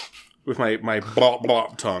with my blop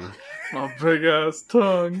blop tongue. My big ass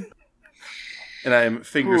tongue. And I'm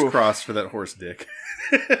fingers Oof. crossed for that horse dick.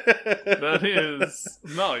 That is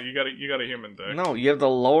no. You got a human dick. No, you have the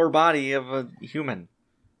lower body of a human.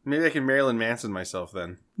 Maybe I can Marilyn Manson myself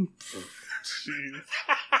then. Jeez.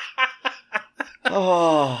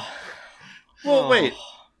 Oh. Well, wait.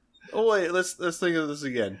 Oh wait. Let's think of this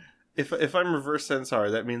again. If I'm reverse centaur,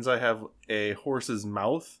 that means I have a horse's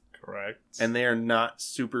mouth, Correct. and they are not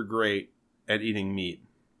super great at eating meat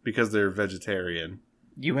because they're vegetarian.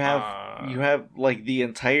 You have like the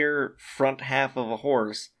entire front half of a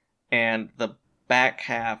horse, and the back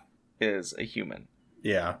half is a human.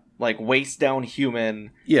 Yeah. Like waist down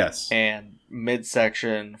human Yes. and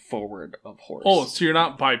midsection forward of horse. Oh, so you're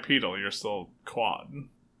not bipedal. You're still quad.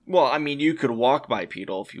 well, I mean, you could walk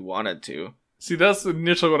bipedal if you wanted to. See, that's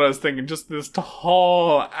initially what I was thinking. Just this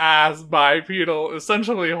tall ass bipedal,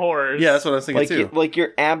 essentially horse. Yeah, that's what I was thinking too. Like your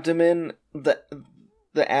abdomen, the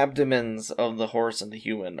abdomens of the horse and the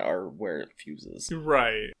human are where it fuses.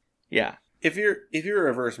 Right. Yeah. If you're a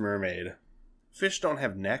reverse mermaid, fish don't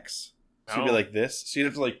have necks, so you'd be No. like this. So you'd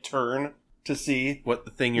have to like turn to see what the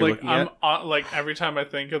thing you're Like looking I'm at. like every time I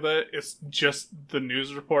think of it, it's just the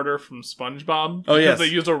news reporter from SpongeBob. Oh, yes. Because they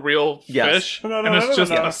use a real Yes. fish, and it's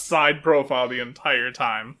just No. a side profile the entire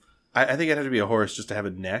time. I think I'd have to be a horse just to have a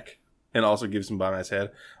neck and also give some bomb ass head,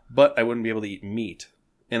 but I wouldn't be able to eat meat.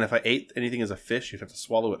 And if I ate anything as a fish, you'd have to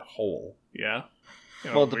swallow it whole. Yeah. In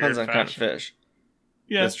a Well, it depends on weird kind of fashion. fish.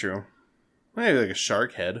 Yeah. That's true. Maybe like a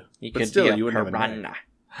shark head. You But could still, be a you wouldn't have a neck.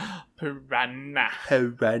 piranha. Piranha.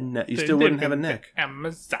 Piranha. You still wouldn't have a neck.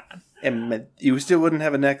 Amazon. You still wouldn't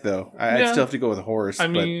have a neck, though. I'd Yeah. still have to go with a horse, I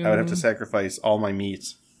but I would have to mean- sacrifice all my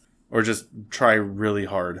meats. Or just try really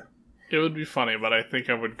hard. It would be funny, but I think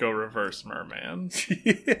I would go reverse merman.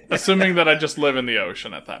 Assuming that I just live in the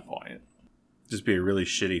ocean at that point. Just be a really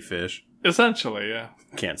shitty fish. Essentially, yeah.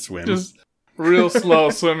 Can't swim. Just real slow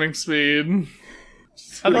swimming speed.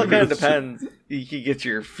 I Well, it think kind of it's- depends. You can get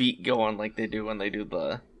your feet going like they do when they do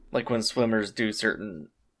like when swimmers do certain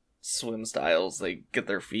swim styles, they get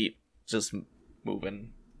their feet just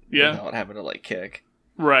moving Yeah. without having to like kick.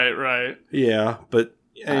 Right. Yeah, but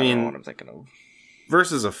I don't mean, know what I'm thinking of.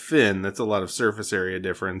 versus a fin, that's a lot of surface area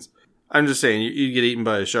difference. I'm just saying, you get eaten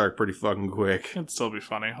by a shark pretty fucking quick. It'd still be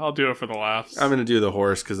funny. I'll do it for the laughs. I'm gonna do the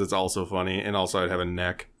horse because it's also funny, and also I'd have a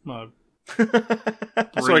neck, Uh,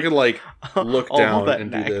 so I could like look All down that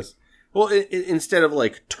and neck. do this. Well, instead of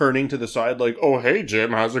like turning to the side, like, "Oh hey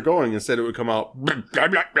Jim, how's it going?" Instead, it would come out because I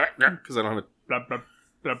don't have a. blah, blah,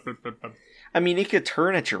 blah, blah, blah, blah. I mean, you could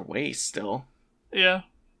turn at your waist still. Yeah.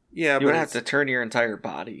 Yeah, You but would have to turn your entire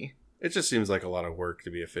body. it just seems like a lot of work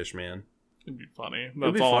to be a fish man. It'd be funny. be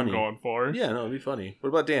That's all funny. I'm going for. Yeah, no, it'd be funny. What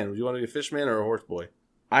about Dan? Would you want to be a fish man or a horse boy?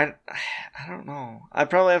 I don't know. I'd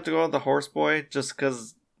probably have to go with the horse boy just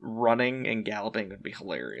because running and galloping would be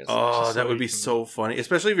hilarious. Oh, Just that so would you be can- so funny,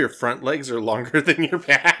 especially if your front legs are longer than your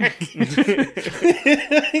back.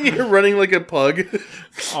 You're running like a pug.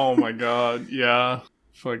 Oh my god. Yeah.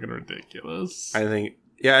 Fucking ridiculous. I think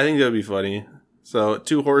that would be funny. So,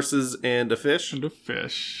 2 horses and a fish. And a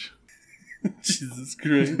fish. Jesus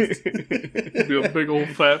Christ. Be a big old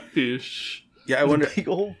fat fish. Yeah, I wonder. Big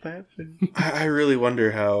old fat fish. I really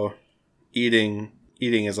wonder how eating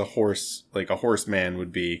as a horse, like a horseman,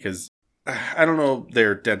 would be, because I don't know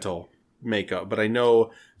their dental makeup, but I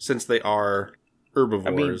know since they are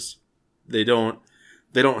herbivores, they don't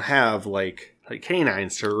have like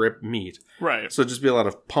canines to rip meat, Right. so it'd just be a lot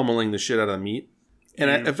of pummeling the shit out of meat, and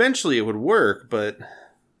Yeah. eventually it would work. But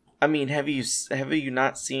I mean, have you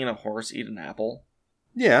not seen a horse eat an apple?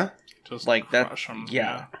 yeah, Just Like that? crush 'em,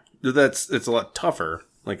 Yeah. it's a lot tougher.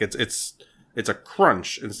 Like it's a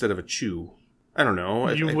crunch instead of a chew. I don't know.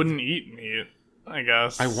 You I wouldn't eat meat, I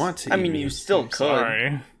guess. I want to. I eat mean, meat. you still could.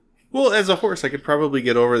 Sorry. Well, as a horse, I could probably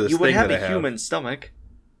get over this You would thing have that I a human stomach.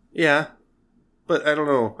 Yeah, but I don't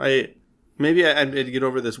know. Maybe I'd get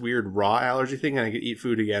over this weird raw allergy thing, and I could eat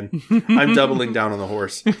food again. I'm doubling down on the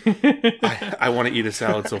horse. I want to eat a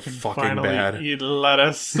salad so fucking Finally bad. eat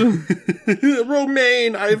lettuce.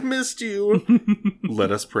 Romaine, I've missed you.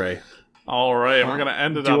 Let us pray. All right, we're gonna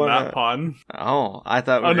end it Do you on wanna- that pun. Oh, I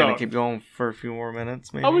thought we Oh, were no. gonna keep going for a few more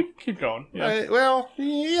minutes. Maybe Oh, we can keep going. Yeah, Well,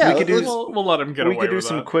 yeah, We could do- let's- we'll let him get we away could do with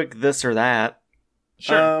some that. quick this or that.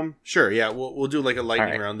 Sure. Sure. Yeah, we'll do like a lightning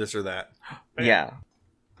Alright. round, this or that. Yeah.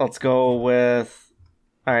 Let's go with.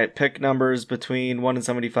 All right, pick numbers between 1 and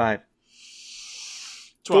 75.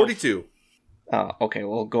 12. 42. Okay,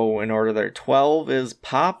 we'll go in order there. 12 is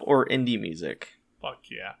pop or indie music. Fuck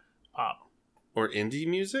yeah. Pop. Or indie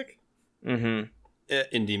music? Mm-hmm.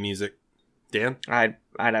 Indie music. Dan? I'd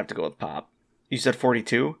have to go with pop. You said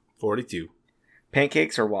 42? 42.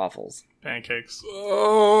 Pancakes or waffles? Pancakes.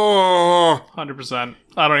 Oh. 100%.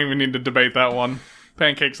 I don't even need to debate that one.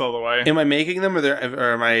 Pancakes all the way. Am I making them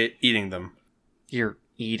or am I eating them? You're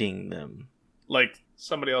eating them. Like,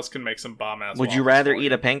 somebody else can make some bomb-ass Would you waffles rather for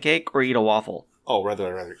eat a pancake or eat a waffle? Oh, I'd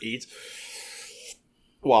rather eat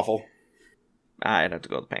waffle. I'd have to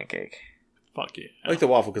go with pancake. Fuck yeah. I like the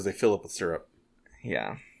waffle because they fill up with syrup.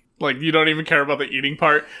 Yeah. Like, you don't even care about the eating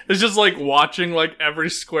part. It's just like watching, like,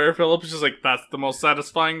 every square fill up. It's just like, that's the most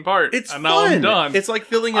satisfying part. It's and fun. now I'm done. It's like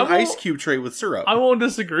filling I an won't- ice cube tray with syrup. I won't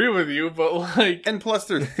disagree with you, but, like... And plus,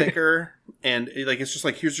 they're thicker, and like it's just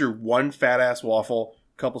like here's your one fat ass waffle,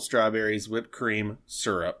 couple strawberries, whipped cream,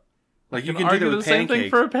 syrup. Like you can do argue that the with same pancakes. thing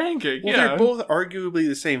for a pancake, Well, yeah. they're both arguably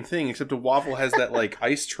the same thing, except a waffle has that like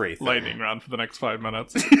ice tray thing. Lightning round for the next 5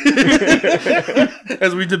 minutes.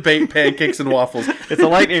 As we debate pancakes and waffles. It's a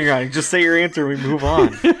lightning round. Just say your answer and we move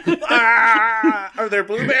on. Are there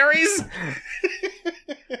blueberries?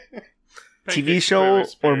 TV show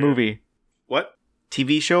or movie? What?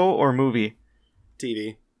 TV show or movie?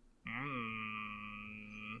 TV.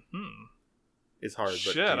 Mm-hmm. It's hard, but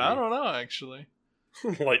Shit, TV. I don't know, actually.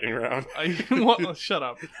 Lightning round. Shut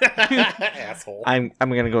up. Asshole. I'm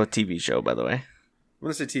gonna go with TV show, by the way. I'm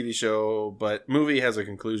gonna say TV show, but movie has a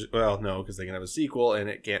conclusion. Well, no, because they can have a sequel and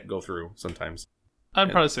it can't go through sometimes. I'd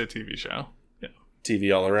probably say TV show. Yeah.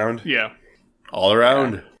 TV all around. Yeah. All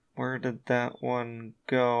around. Where did that one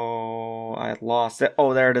go? I lost it.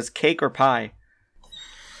 Oh, there it is. Cake or pie?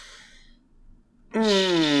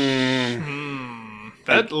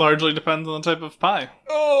 That largely depends on the type of pie.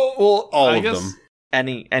 Oh, well, all I of guess- them.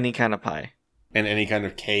 Any kind of pie. And any kind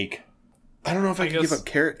of cake. I don't know if I, I can give guess- up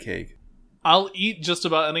carrot cake. I'll eat just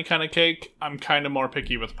about any kind of cake. I'm kind of more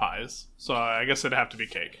picky with pies. So I guess it'd have to be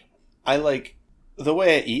cake. I like the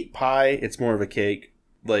way I eat pie, it's more of a cake.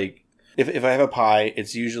 Like, if I have a pie,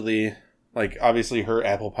 it's usually, like, obviously her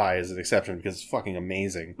apple pie is an exception because it's fucking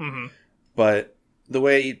amazing. Mm-hmm. But the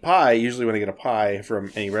way I eat pie, usually when I get a pie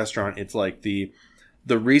from any restaurant, it's like the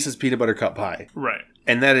Reese's peanut butter cup pie. Right.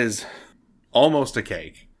 And that is almost a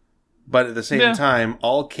cake. but at the same Yeah. time,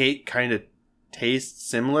 all cake kind of tastes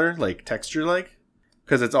similar, like texture-like,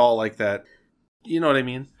 because it's all like that. You know what I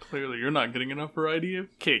mean? Clearly, you're not getting enough variety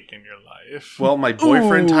of cake in your life. Well, my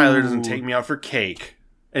boyfriend Tyler doesn't Ooh. take me out for cake,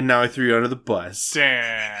 and now I threw you under the bus.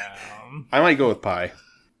 Damn. I might go with pie.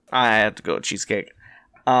 I have to go with cheesecake.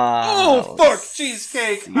 Oh, fuck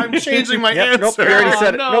cheesecake! I'm changing my Yep, answer. nope, you already Oh,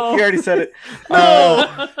 said it. no. Nope, you already said it.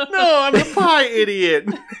 No, no, I'm a pie idiot.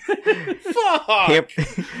 Fuck.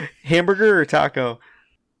 Hamburger or taco?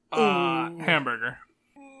 Hamburger.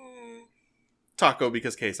 Taco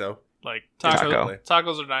because queso. Like Taco.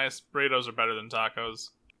 Tacos are nice. Burritos are better than tacos,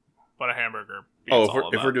 but a hamburger beats Oh, all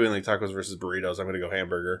of if that. we're doing like tacos versus burritos, I'm gonna go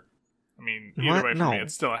hamburger. I mean, What? either way for No. me,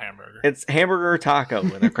 it's still a hamburger. It's hamburger or taco,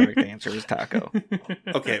 and the correct answer is taco.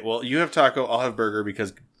 Okay, well, you have taco, I'll have burger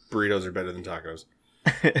because burritos are better than tacos,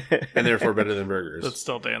 and therefore better than burgers. That's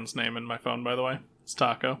still Dan's name in my phone, by the way. It's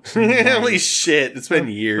Taco. Holy shit! It's been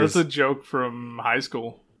years. That's a joke from high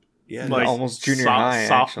school. Yeah, Like almost junior high,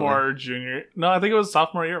 sophomore, junior. No, I think it was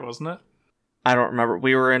sophomore year, wasn't it? I don't remember.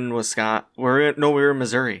 We were in Wisconsin. We were in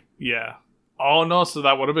Missouri. Yeah. Oh no, so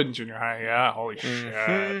that would have been junior high. Yeah. Holy shit.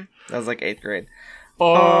 Mhm. That was like 8th grade.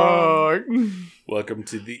 Fuck. Welcome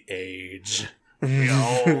to the age. We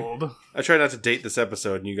old. I try not to date this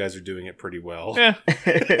episode, and you guys are doing it pretty well. Yeah.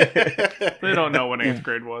 They don't know when 8th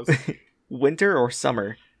grade was. Winter or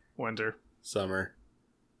summer? Winter. Summer.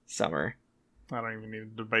 Summer. I don't even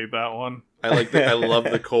need to debate that one. I love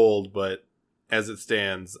the cold, but as it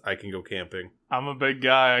stands, I can go camping. I'm a big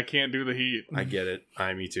guy. I can't do the heat. I get it.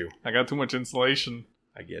 Me too. I got too much insulation.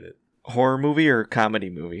 I get it. Horror movie or comedy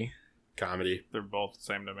movie? Comedy. They're both the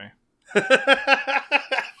same to me.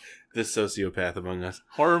 This sociopath among us.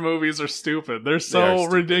 Horror movies are stupid. They're They are so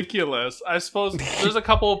stupid. ridiculous. I suppose there's a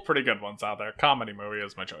couple of pretty good ones out there. Comedy movie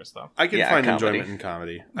is my choice, though. I can Yeah, find comedy. enjoyment in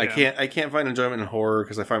comedy. Yeah. I can't find enjoyment in horror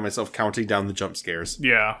because I find myself counting down the jump scares.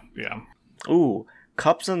 Yeah. Ooh,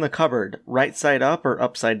 cups in the cupboard, right side up or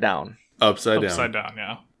upside down? Upside Upside down.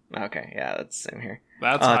 down, yeah. Okay, yeah, that's the same here.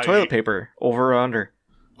 That's how Toilet you- paper, over or under?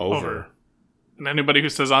 Over. And anybody who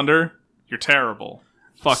says under, you're terrible.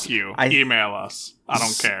 Fuck you. I- Email us. I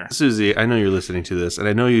don't care. Susie, I know you're listening to this, and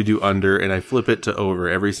I know you do under, and I flip it to over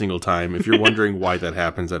every single time. If you're wondering why that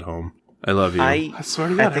happens at home, I love you. I swear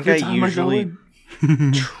to I God, think every I time go usually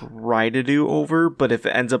in- try to do over, but if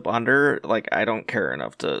it ends up under, like I don't care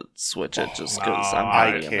enough to switch it just because no, I'm I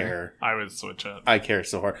already in there. care. I would switch it. I care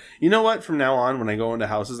so hard. You know what? From now on, when I go into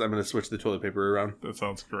houses, I'm going to switch the toilet paper around That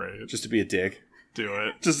sounds great. just to be a dick. Do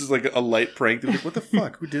it. Just as like a light prank. They're like, what the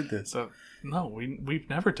fuck? Who did this? So, no, we've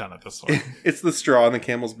never done it this way. It's the straw on the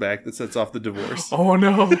camel's back that sets off the divorce. Oh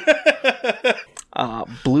no.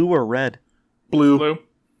 Blue or red? Blue. Blue.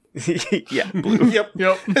 Yeah, blue. Yep.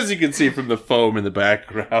 Yep. As you can see from the foam in the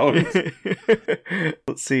background.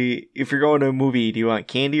 Let's see. If you're going to a movie, do you want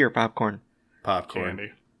candy or popcorn? Popcorn.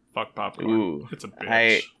 Candy. Fuck popcorn. Ooh. It's a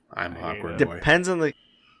bitch. I'm a I popcorn hate it. boy.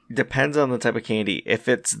 Depends on the type of candy. If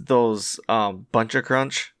it's those Bunch of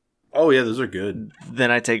Crunch, Oh yeah, those are good.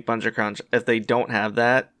 then I take Bunch of Crunch. If they don't have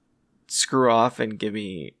that, screw off and give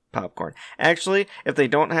me popcorn. Actually, if they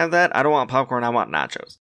don't have that, I don't want popcorn. I want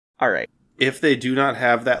nachos. All right. If they do not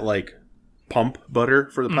have that like pump butter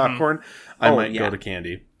for the Mhm. popcorn, I Oh, might yeah. go to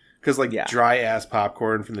candy. Because like Yeah. dry ass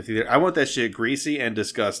popcorn from the theater, I want that shit greasy and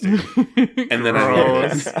disgusting. And then I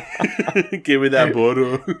love it. Give me that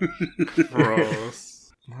butter.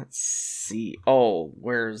 Gross. Let's see. Oh,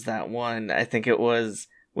 where's that one? I think it was.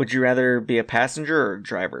 Would you rather be a passenger or a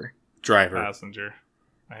driver? Driver. Passenger.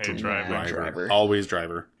 I hate Yeah. driving. Driver. Always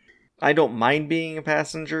driver. I don't mind being a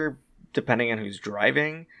passenger, depending on who's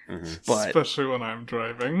driving. Mhm. But Especially when I'm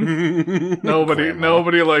driving. Nobody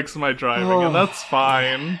Grandma. likes my driving, and that's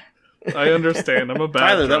fine. I understand. I'm a bad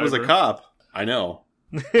Tyler, that was a driver. cop. I know.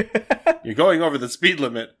 You're going over the speed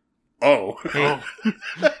limit. Oh. Oh,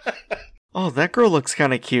 oh, that girl looks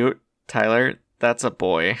kind of cute. Tyler, that's a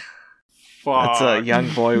boy. fuck. That's a young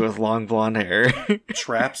boy with long blonde hair.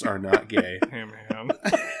 Traps are not gay. Hey, man.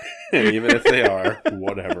 And even if they are,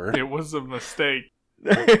 whatever. It was a mistake.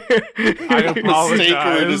 I apologize. Mistake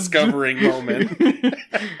or a discovering moment.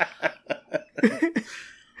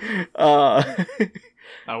 uh,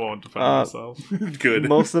 I won't defend Uh, myself. Good.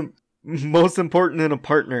 most important in a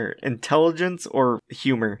partner, intelligence or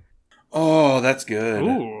humor? Oh, that's good.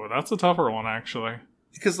 Ooh, that's a tougher one, actually.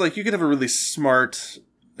 Because like you could have a really smart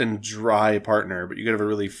and dry partner, but you could have a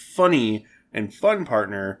really funny and fun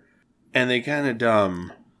partner, and they kind of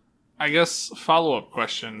dumb. I guess follow-up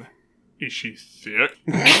question. Is she thick?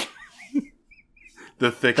 The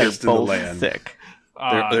They're thickest in the both land. thick.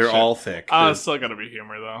 They're Shit. all thick. It's still gotta be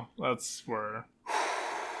humor, though. That's where...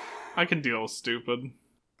 I can deal with stupid.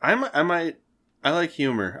 I like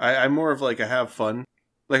humor. I'm more of like I have fun.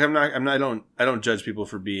 Like I don't judge people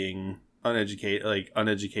for being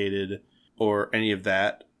uneducated or any of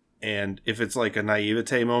that. And if it's like a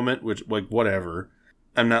naivete moment, which like whatever,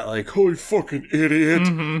 I'm not like holy fucking idiot.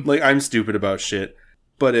 Mm-hmm. Like I'm stupid about shit.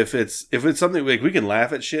 But if it's something like we can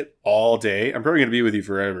laugh at shit all day, I'm probably gonna be with you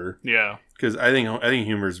forever. Yeah, Because I think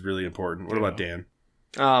humor is really important. What about Dan?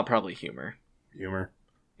 Probably humor. Humor.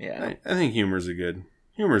 Yeah. I think humor's good.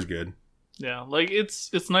 Humor's good. yeah. Like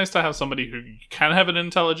it's nice to have somebody who you can have an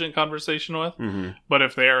intelligent conversation with. Mm-hmm. But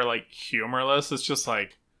if they are like humorless, it's just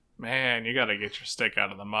like, man, you got to get your stick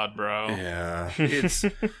out of the mud, bro. Yeah,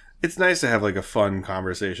 it's nice to have like a fun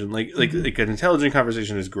conversation. Like an intelligent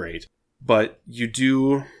conversation is great, but you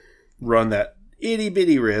do run that itty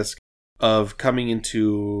bitty risk of coming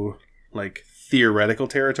into like theoretical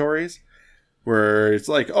territories where it's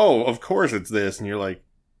like, oh, of course it's this, and you're like,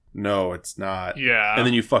 no, it's not. Yeah, And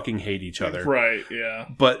then you fucking hate each other. Right? Yeah.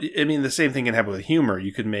 But I mean, the same thing can happen with humor.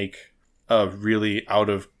 You could make a really out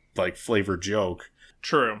of like flavor joke,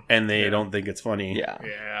 True. and they don't think it's funny. Yeah.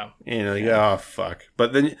 Yeah. And you're like, oh, fuck.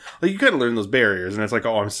 But then, like, you kind of learn those barriers, and it's like,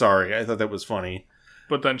 oh, I'm sorry. I thought that was funny.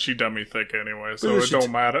 But then she dummy thick anyway, so But it she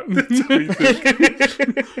don't matter.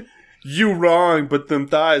 You wrong, but them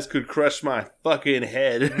thighs could crush my fucking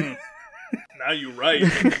head. Now you right.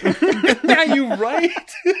 Now you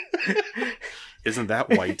right. Isn't that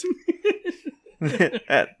white?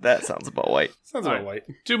 that sounds about white. Sounds All about right.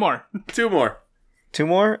 white. 2 more. 2 more. 2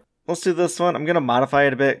 more? Let's do this one. I'm going to modify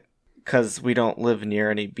it a bit because we don't live near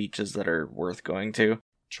any beaches that are worth going to.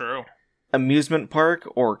 True. Amusement park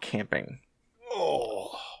or camping?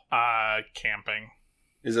 Oh. Camping.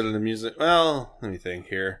 Is it an amusement? Well, let me think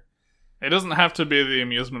here. It doesn't have to be the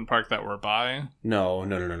amusement park that we're by. No.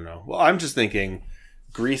 Well, I'm just thinking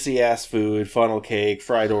greasy ass food, funnel cake,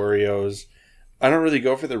 fried Oreos. I don't really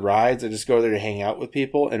go for the rides. I just go there to hang out with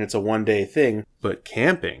people, and it's a one-day thing. But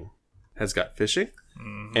camping has got fishing,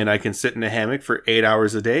 and I can sit in a hammock for 8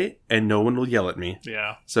 hours a day, and no one will yell at me.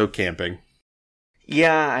 Yeah. So camping.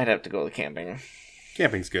 Yeah, I'd have to go with camping.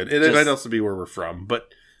 Camping's good. It might also be where we're from, but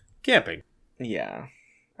camping. Yeah,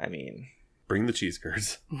 I mean... Bring the cheese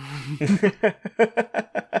curds.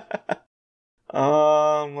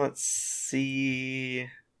 Let's see...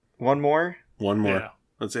 One more? One more. Yeah.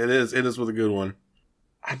 Let's say it is with a good one.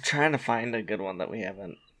 I'm trying to find a good one that we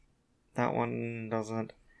haven't. That one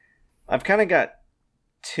doesn't. I've kind of got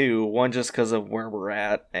 2. One just because of where we're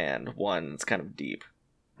at, and one that's kind of deep.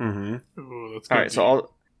 Mm-hmm. Ooh, that's good. Alright,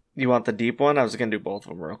 so you want the deep one? I was going to do both of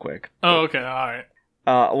them real quick. Oh, okay. All right.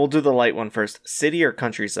 We'll do the light one first. City or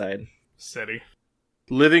countryside? City.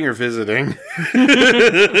 Living or visiting?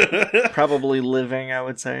 Probably living, I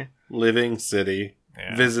would say. Living, city.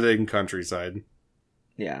 Yeah. Visiting, countryside.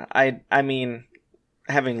 Yeah, I mean,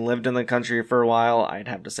 having lived in the country for a while, I'd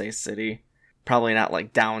have to say city. Probably not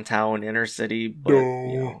like downtown, inner city, but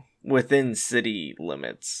you know, within city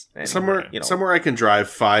limits. And, Somewhere I can drive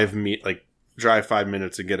 5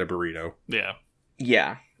 minutes and get a burrito. Yeah.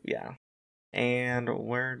 Yeah. And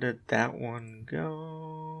where did that one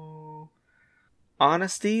go?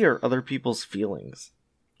 Honesty or other people's feelings?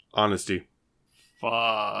 Honesty.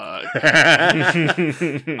 Fuck.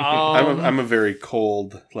 I'm a very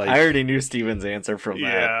cold, like... I already knew Steven's answer from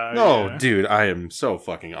that. Yeah. No, yeah. dude, I am so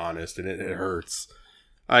fucking honest, and it hurts.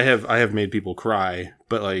 I have made people cry,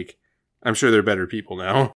 but like, I'm sure they're better people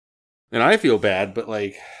now, and I feel bad. But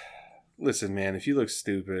like, listen, man, if you look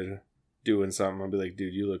stupid doing something, I'll be like,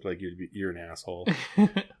 dude, you look like you're an asshole.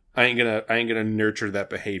 I ain't gonna nurture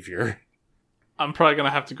that behavior. I'm probably gonna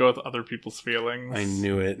have to go with other people's feelings. I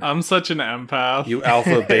knew it. I'm such an empath. You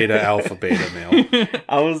alpha beta male.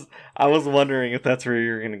 I was wondering if that's where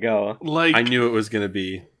you were gonna go. Like I knew it was gonna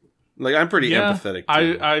be. Like, I'm pretty empathetic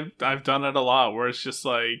too. I've done it a lot where it's just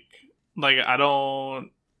like I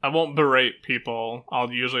won't berate people.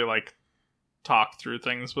 I'll usually like talk through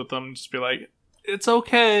things with them, just be like, it's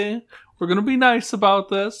okay. We're gonna be nice about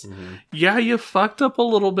this. Mm-hmm. Yeah, you fucked up a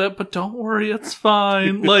little bit, but don't worry, it's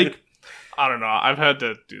fine. Like, I don't know. I've had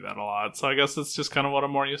to do that a lot, so I guess it's just kind of what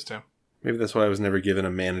I'm more used to. Maybe that's why I was never given a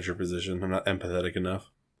manager position. I'm not empathetic enough.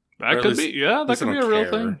 That Or could at be, least- yeah, at that least I could be a don't real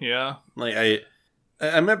care. thing. Yeah. Like,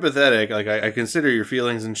 I'm empathetic. Like, I consider your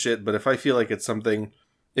feelings and shit, but if I feel like if it's something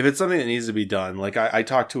that needs to be done, like I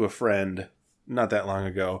talked to a friend not that long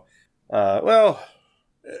ago.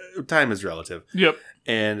 Time is relative. Yep.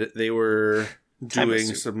 And they were Time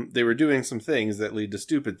is doing some things that lead to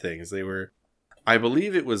stupid things. I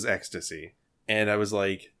believe it was ecstasy. And I was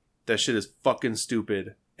like, that shit is fucking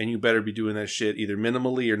stupid. And you better be doing that shit either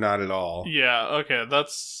minimally or not at all. Yeah. Okay.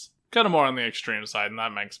 That's kind of more on the extreme side, and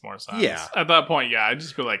that makes more sense. Yeah. At that point, yeah, I'd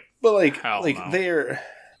just be like, But like, hell like no.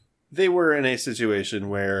 they were in a situation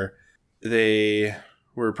where they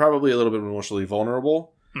were probably a little bit emotionally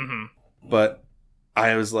vulnerable. mm-hmm. But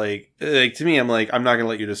I was like to me, I'm like, I'm not gonna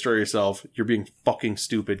let you destroy yourself. You're being fucking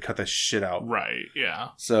stupid. Cut that shit out. Right, yeah.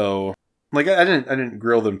 So, like, I didn't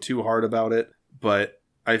grill them too hard about it, but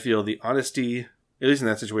I feel the honesty, at least in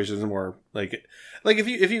that situation, is more like if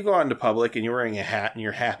you go out into public and you're wearing a hat and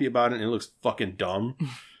you're happy about it and it looks fucking dumb,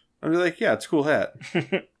 I'd be like, yeah, it's a cool hat,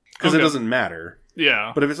 because it doesn't matter.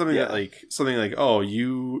 Yeah. But if it's something like, oh,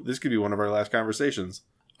 this could be one of our last conversations,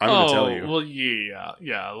 I'm gonna tell you. Well,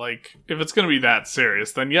 yeah. Like, if it's gonna be that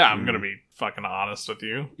serious, then yeah, I'm gonna be fucking honest with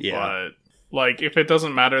you. Yeah. But, like, if it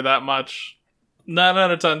doesn't matter that much, 9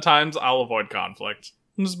 out of 10 times, I'll avoid conflict.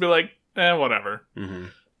 And just be like, whatever. Mm-hmm.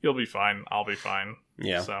 You'll be fine. I'll be fine.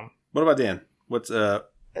 Yeah. So. What about Dan? What's I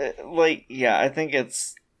think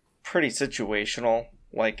it's pretty situational.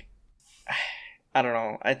 Like, I don't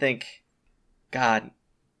know. I think, God,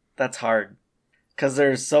 that's hard. Because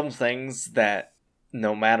there's some things that,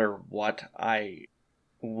 no matter what, I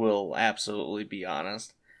will absolutely be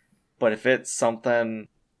honest. But if it's something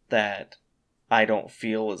that I don't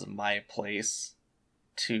feel is my place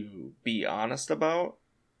to be honest about,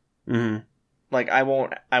 like, I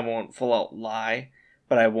won't full out lie,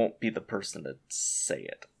 but I won't be the person to say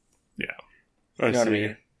it. Yeah. You know what I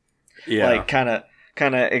mean? Yeah. Like, kind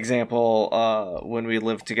of example, when we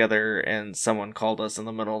lived together and someone called us in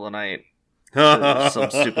the middle of the night for some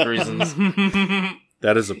stupid reasons.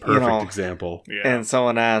 That is a perfect example. Yeah. And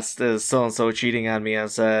someone asked, is so-and-so cheating on me? I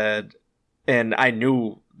said, and I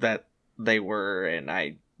knew that they were, and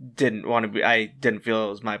I didn't feel it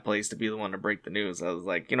was my place to be the one to break the news. I was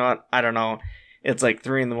like, you know what? I don't know. It's like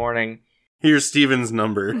 3 a.m. Here's Steven's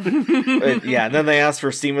number. Yeah, and then they asked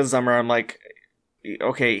for Steven's number. I'm like,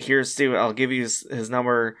 okay, here's Steven. I'll give you his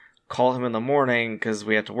number. Call him in the morning because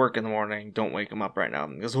we have to work in the morning. Don't wake him up right now.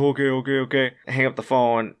 And he goes, okay. I hang up the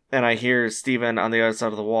phone, and I hear Steven on the other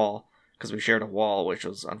side of the wall, because we shared a wall, which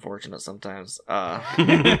was unfortunate sometimes.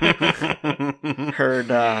 Heard,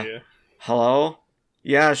 hello?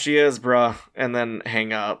 Yeah, she is, bruh. And then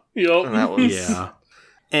hang up. Yep. And that was... Yeah.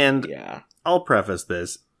 And yeah. I'll preface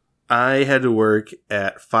this. I had to work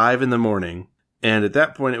at 5 a.m, and at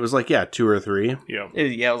that point it was like, 2 or 3. Yep.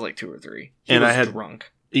 It was like 2 or 3. He And was I had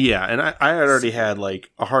drunk. Yeah, and I had already had, like,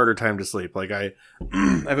 a harder time to sleep. Like, I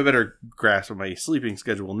have a better grasp of my sleeping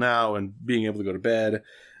schedule now and being able to go to bed,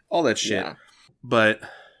 all that shit. Yeah. But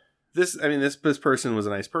this person was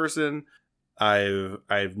a nice person.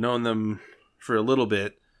 I've known them for a little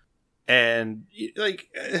bit, and, like,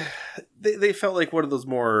 they felt like one of those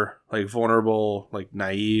more, like, vulnerable, like,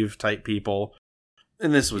 naive type people.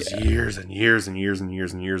 And this was years and years and years and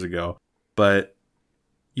years and years ago. But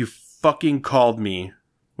you fucking called me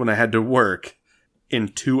when I had to work in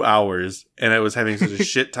 2 hours, and I was having such a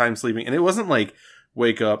shit time sleeping. And it wasn't like,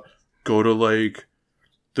 wake up, go to, like,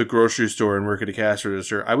 the grocery store and work at a cash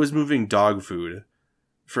register. I was moving dog food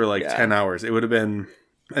for, like, 10 hours. It would have been,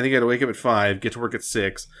 I think I had to wake up at 5, get to work at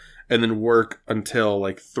 6, and then work until,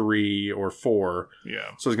 like, 3 or 4.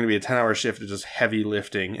 Yeah. So it was going to be a 10-hour shift of just heavy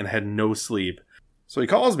lifting, and I had no sleep. So he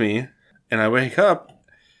calls me, and I wake up,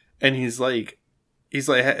 and he's like,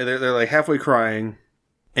 they're like halfway crying,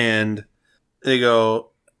 and they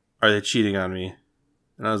go, are they cheating on me?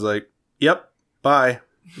 And I was like, yep, bye.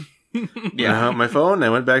 And I hung up my phone, and I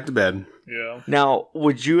went back to bed. Yeah. Now,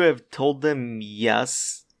 would you have told them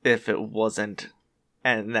yes if it wasn't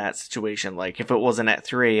in that situation? Like, if it wasn't at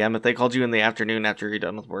 3 a.m., if they called you in the afternoon after you're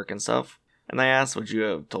done with work and stuff, and they asked, would you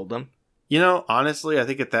have told them? You know, honestly, I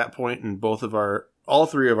think at that point in all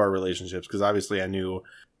 3 of our relationships, because obviously I knew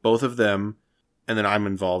both of them, and then I'm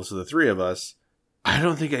involved, so the 3 of us, I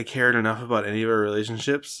don't think I cared enough about any of our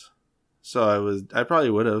relationships. So I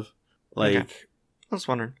probably would have. Like, Okay. I was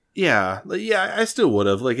wondering. Yeah, I still would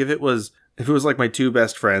have. Like, if it was like my 2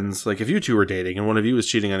 best friends, like if you 2 were dating and one of you was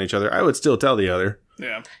cheating on each other, I would still tell the other.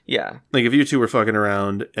 Yeah. Yeah. Like, if you 2 were fucking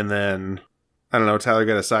around and then, I don't know, Tyler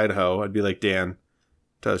got a side hoe, I'd be like, Dan,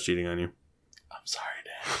 Tyler's cheating on you. I'm sorry,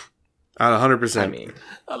 Dan. 100%. I mean,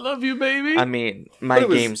 I love you, baby. My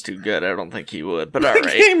game's too good. I don't think he would, but all right.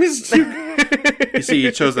 Game is too You see,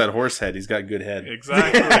 he chose that horse head. He's got good head.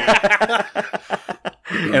 Exactly.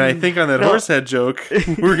 And I think on that horse head joke,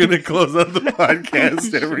 we're going to close out the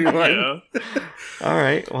podcast, everyone. Yeah. All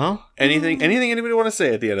right. Well, Anything anybody want to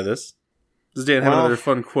say at the end of this? Does Dan have another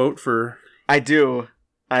fun quote for... I do.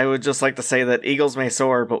 I would just like to say that eagles may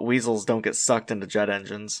soar, but weasels don't get sucked into jet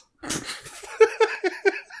engines.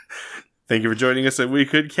 Thank you for joining us at We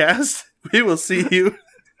Could Cast. We will see you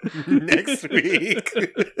next week.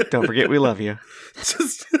 Don't forget, we love you.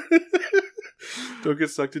 Just don't get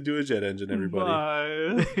sucked into a jet engine, everybody.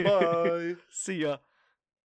 Bye. Bye. See ya.